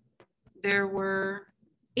 hours, there were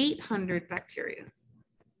 800 bacteria.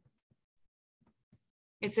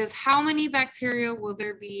 It says, how many bacteria will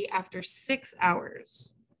there be after 6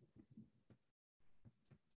 hours?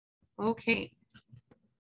 Okay,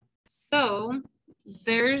 so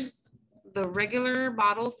there's the regular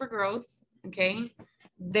model for growth, okay?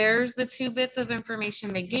 There's the 2 bits of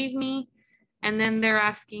information they gave me, and then they're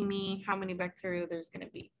asking me how many bacteria there's gonna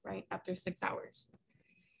be, right, after 6 hours.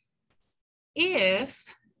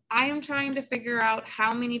 If I am trying to figure out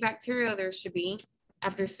how many bacteria there should be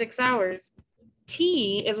after 6 hours,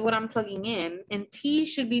 T is what I'm plugging in, and T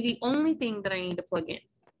should be the only thing that I need to plug in,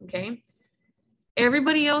 okay?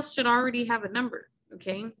 Everybody else should already have a number,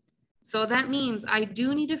 okay? So that means I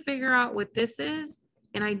do need to figure out what this is,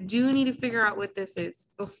 and I do need to figure out what this is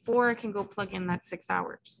before I can go plug in that 6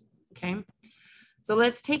 hours, okay? So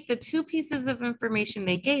let's take the 2 pieces of information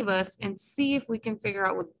they gave us and see if we can figure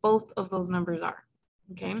out what both of those numbers are,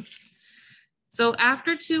 okay? So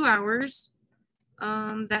after 2 hours,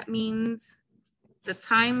 that means the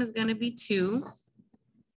time is going to be 2.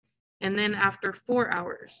 And then after 4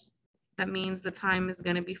 hours, that means the time is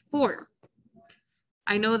going to be 4.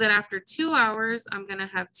 I know that after 2 hours, I'm going to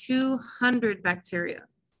have 200 bacteria,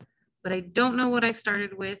 but I don't know what I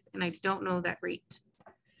started with, and I don't know that rate.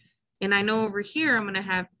 And I know over here, I'm going to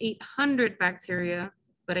have 800 bacteria,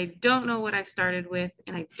 but I don't know what I started with,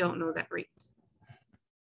 and I don't know that rate.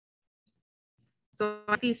 So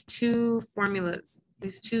these two formulas,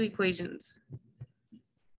 these two equations.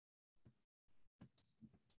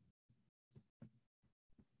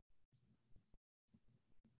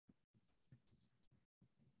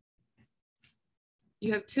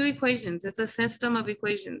 You have two equations. It's a system of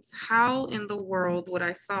equations. How in the world would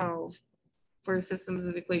I solve for systems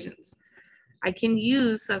of equations? I can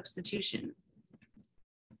use substitution.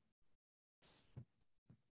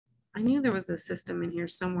 I knew there was a system in here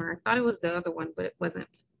somewhere. I thought it was the other one, but it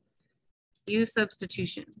wasn't. Use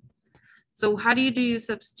substitution. So how do you do use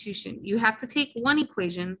substitution? You have to take one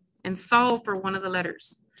equation and solve for one of the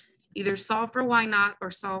letters. Either solve for y naught or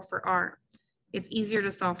solve for r. It's easier to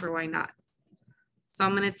solve for y naught. So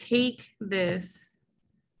I'm going to take this.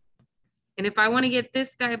 And if I want to get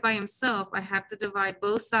this guy by himself, I have to divide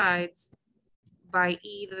both sides by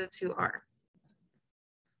e to the 2r.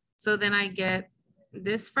 So then I get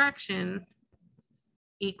this fraction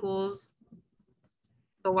equals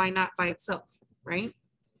the y naught by itself, right?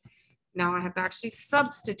 Now I have to actually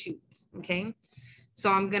substitute, okay?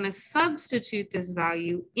 So I'm going to substitute this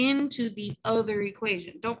value into the other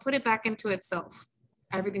equation. Don't put it back into itself.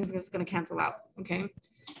 Everything's just going to cancel out, okay?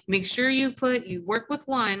 Make sure you work with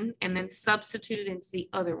one and then substitute it into the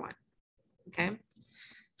other one, okay?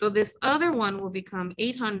 So this other one will become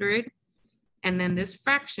 800, and then this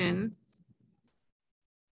fraction,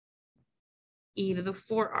 e to the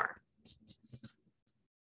 4r.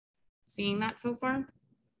 Seeing that so far?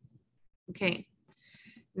 Okay.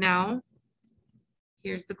 Now,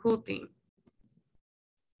 here's the cool thing.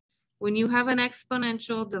 When you have an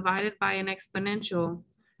exponential divided by an exponential,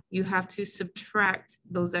 you have to subtract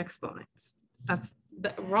those exponents. That's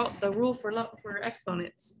the rule for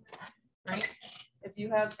exponents, right? If you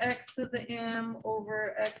have x to the m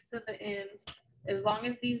over x to the n, as long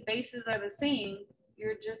as these bases are the same,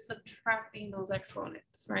 you're just subtracting those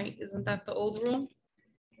exponents, right? Isn't that the old rule?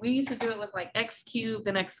 We used to do it with like x cubed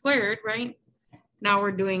and x squared, right? Now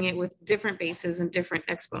we're doing it with different bases and different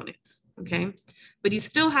exponents, okay? But you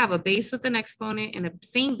still have a base with an exponent and a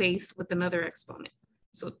same base with another exponent.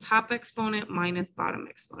 So top exponent minus bottom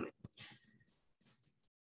exponent.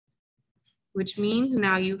 Which means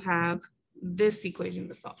now you have this equation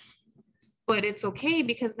to solve. But it's okay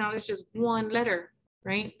because now there's just one letter,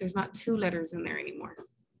 right? There's not two letters in there anymore.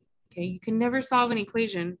 Okay, you can never solve an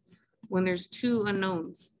equation when there's two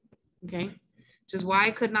unknowns, okay? Which is why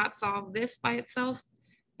I could not solve this by itself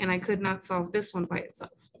and I could not solve this one by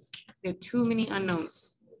itself. There are too many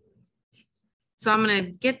unknowns. So I'm gonna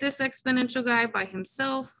get this exponential guy by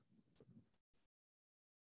himself.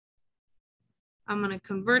 I'm gonna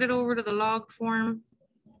convert it over to the log form.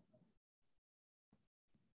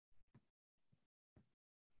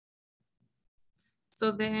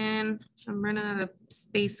 So then I'm running out of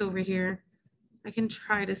space over here. I can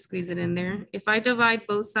try to squeeze it in there. If I divide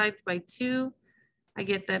both sides by 2, I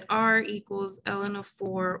get that r equals ln of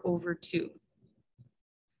 4 over 2.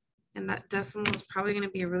 And that decimal is probably going to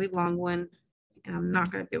be a really long one, and I'm not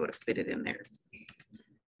going to be able to fit it in there.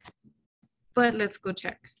 But let's go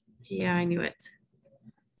check. Yeah, I knew it.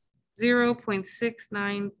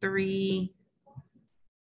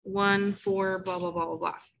 0.69314, blah, blah, blah, blah,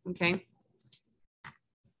 blah. Okay.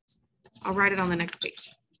 I'll write it on the next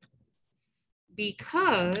page.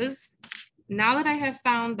 Because now that I have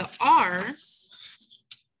found the r,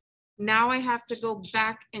 now I have to go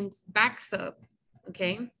back and back sub,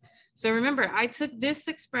 okay? So remember, I took this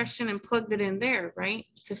expression and plugged it in there, right?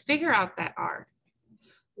 To figure out that r.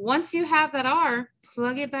 Once you have that r,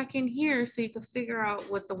 plug it back in here so you can figure out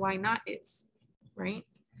what the y naught is, right?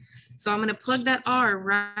 So I'm gonna plug that r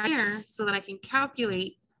right here so that I can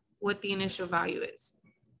calculate what the initial value is,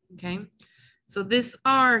 okay? So this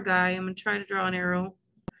r guy, I'm gonna try to draw an arrow,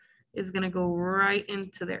 is gonna go right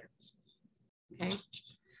into there, okay?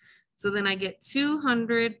 So then I get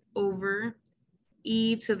 200 over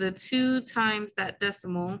e to the 2 times that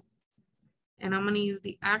decimal. And I'm going to use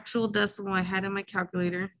the actual decimal I had in my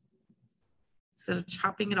calculator instead of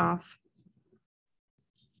chopping it off.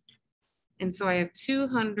 And so I have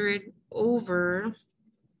 200 over,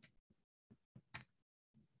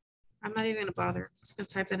 I'm not even going to bother. I'm just going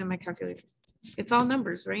to type that in my calculator. It's all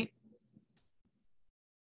numbers, right?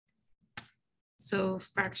 So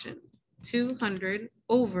fraction 200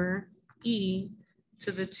 over e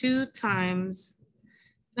to the 2 times,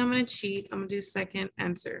 and I'm going to cheat. I'm going to do second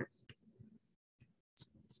answer.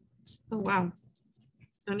 Oh, wow.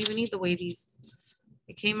 Don't even need the wavies.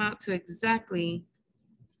 It came out to exactly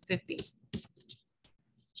 50.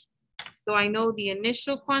 So I know the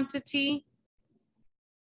initial quantity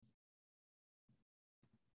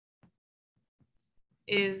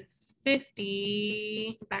is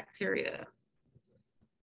 50 bacteria.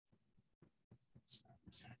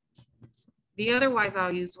 The other Y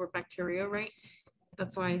values were bacteria, right?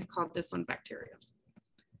 That's why I called this one bacteria.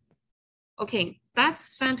 Okay,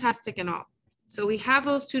 that's fantastic and all. So we have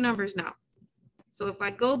those two numbers now. So if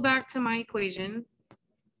I go back to my equation,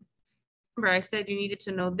 remember I said you needed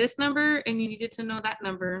to know this number and you needed to know that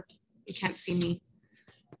number. You can't see me.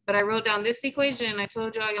 But I wrote down this equation. I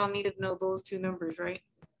told y'all needed to know those two numbers, right?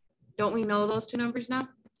 Don't we know those two numbers now?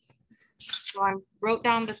 So I wrote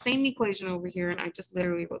down the same equation over here and I just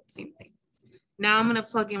literally wrote the same thing. Now I'm gonna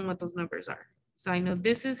plug in what those numbers are. So I know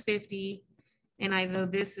this is 50 and I know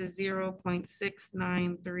this is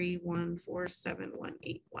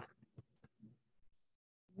 0.693147181.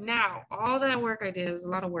 Now, all that work I did is a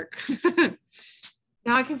lot of work.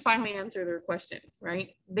 Now I can finally answer their question,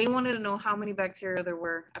 right? They wanted to know how many bacteria there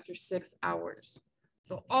were after 6 hours.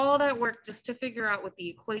 So all that work just to figure out what the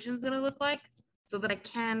equation's gonna look like so that I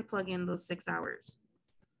can plug in those 6 hours.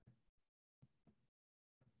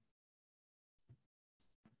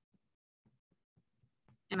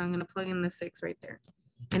 And I'm gonna plug in the 6 right there.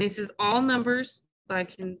 And this is all numbers, so I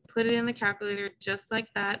can put it in the calculator just like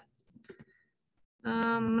that.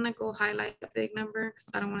 I'm gonna go highlight the big number because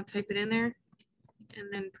I don't want to type it in there,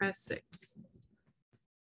 and then press 6.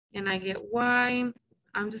 And I get Y.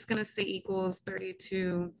 I'm just gonna say equals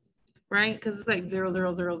 32, right? Because it's like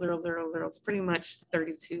 0.00000. It's pretty much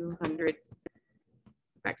 3,200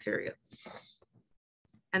 bacteria.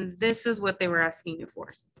 And this is what they were asking you for.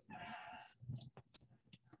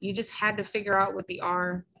 You just had to figure out what the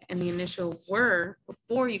R and the initial were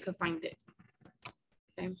before you could find it.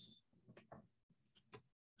 Okay.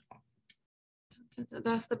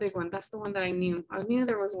 That's the big one. That's the one that I knew. I knew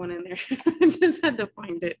there was one in there. I just had to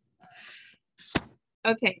find it.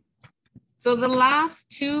 Okay. So the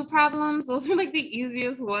last two problems, those are like the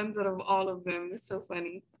easiest ones out of all of them. It's so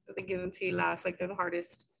funny that they give them to you last, like they're the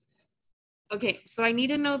hardest. Okay, so I need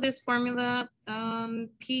to know this formula.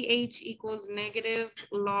 pH equals negative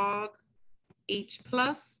log H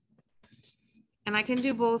plus. And I can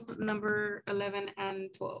do both number 11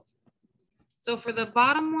 and 12. So for the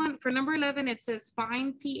bottom one, for number 11, it says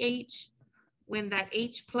find pH when that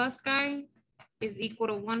H plus guy is equal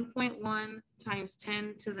to 1.1 times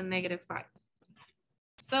 10 to the negative 5.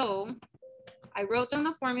 So I wrote down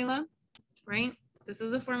the formula, right? This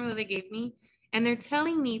is the formula they gave me. And they're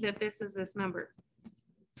telling me that this is this number.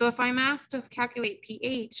 So if I'm asked to calculate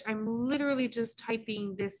pH, I'm literally just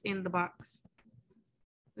typing this in the box.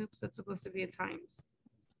 Oops, that's supposed to be a times.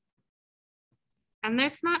 And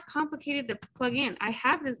that's not complicated to plug in. I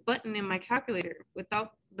have this button in my calculator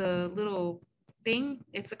without the little thing.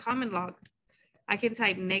 It's a common log. I can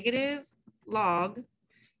type negative log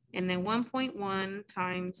and then 1.1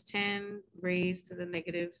 times 10 raised to the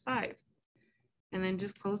negative 5. And then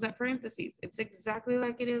just close that parentheses. It's exactly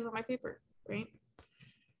like it is on my paper, right?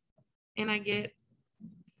 And I get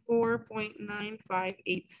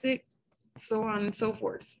 4.9586, so on and so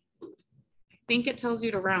forth. I think it tells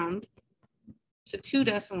you to round to 2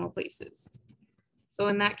 decimal places. So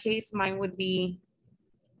in that case, mine would be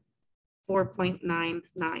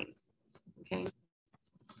 4.99, okay?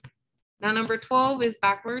 Now number 12 is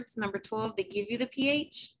backwards. Number 12, they give you the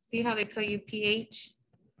pH. See how they tell you pH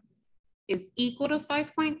is equal to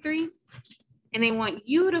 5.3? And they want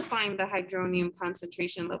you to find the hydronium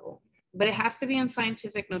concentration level, but it has to be in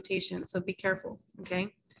scientific notation, so be careful,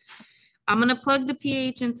 okay? I'm gonna plug the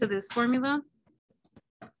pH into this formula,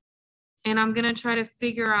 and I'm gonna try to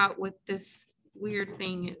figure out what this weird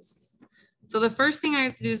thing is. So the first thing I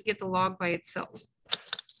have to do is get the log by itself.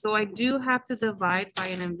 So I do have to divide by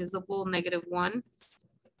an invisible -1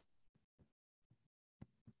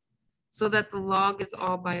 so that the log is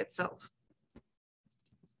all by itself.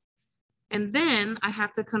 And then I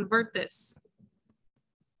have to convert this.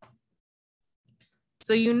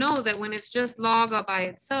 So you know that when it's just log all by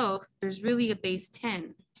itself, there's really a base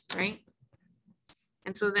 10, right?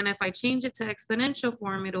 And so then if I change it to exponential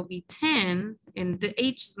form, it'll be 10, and the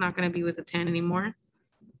H is not going to be with the 10 anymore.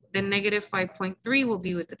 Then negative 5.3 will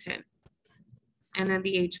be with the 10. And then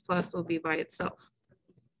the H plus will be by itself.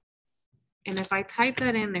 And if I type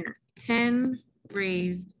that in there, 10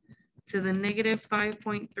 raised to the negative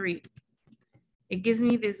 5.3, it gives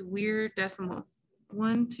me this weird decimal.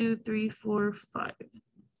 1, 2, 3, 4, 5.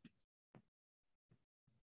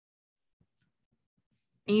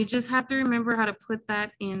 And you just have to remember how to put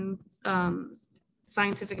that in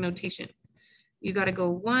scientific notation. You got to go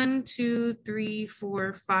 1, 2, 3,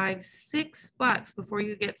 4, 5, 6 spots before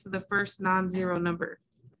you get to the first non-zero number.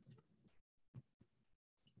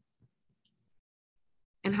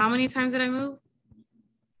 And how many times did I move?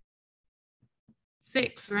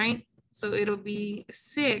 6, right? So it'll be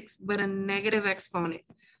 6, but a negative exponent.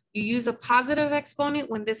 You use a positive exponent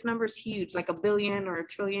when this number is huge, like a billion or a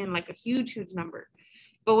trillion, like a huge, huge number.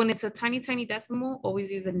 But when it's a tiny, tiny decimal,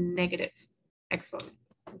 always use a negative exponent,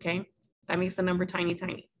 okay? That makes the number tiny,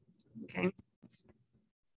 tiny, okay?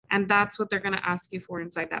 And that's what they're gonna ask you for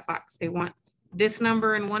inside that box. They want this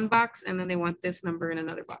number in one box, and then they want this number in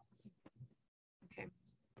another box, okay?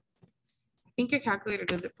 I think your calculator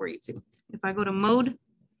does it for you too. If I go to mode,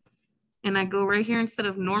 and I go right here instead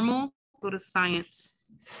of normal, go to science.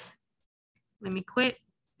 Let me quit,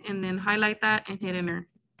 and then highlight that and hit enter.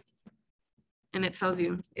 And it tells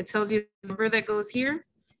you the number that goes here,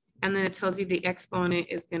 and then it tells you the exponent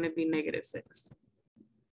is going to be -6.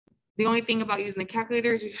 The only thing about using the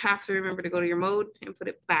calculator is you have to remember to go to your mode and put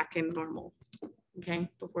it back in normal, okay,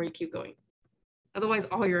 before you keep going. Otherwise,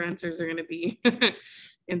 all your answers are going to be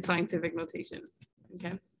in scientific notation,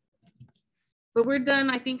 okay? But we're done.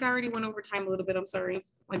 I think I already went over time a little bit. I'm sorry,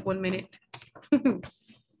 like 1 minute.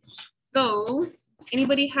 So,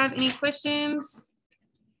 anybody have any questions?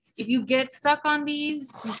 If you get stuck on these,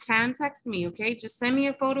 you can text me, okay? Just send me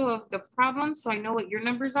a photo of the problem so I know what your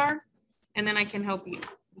numbers are, and then I can help you,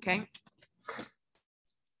 okay?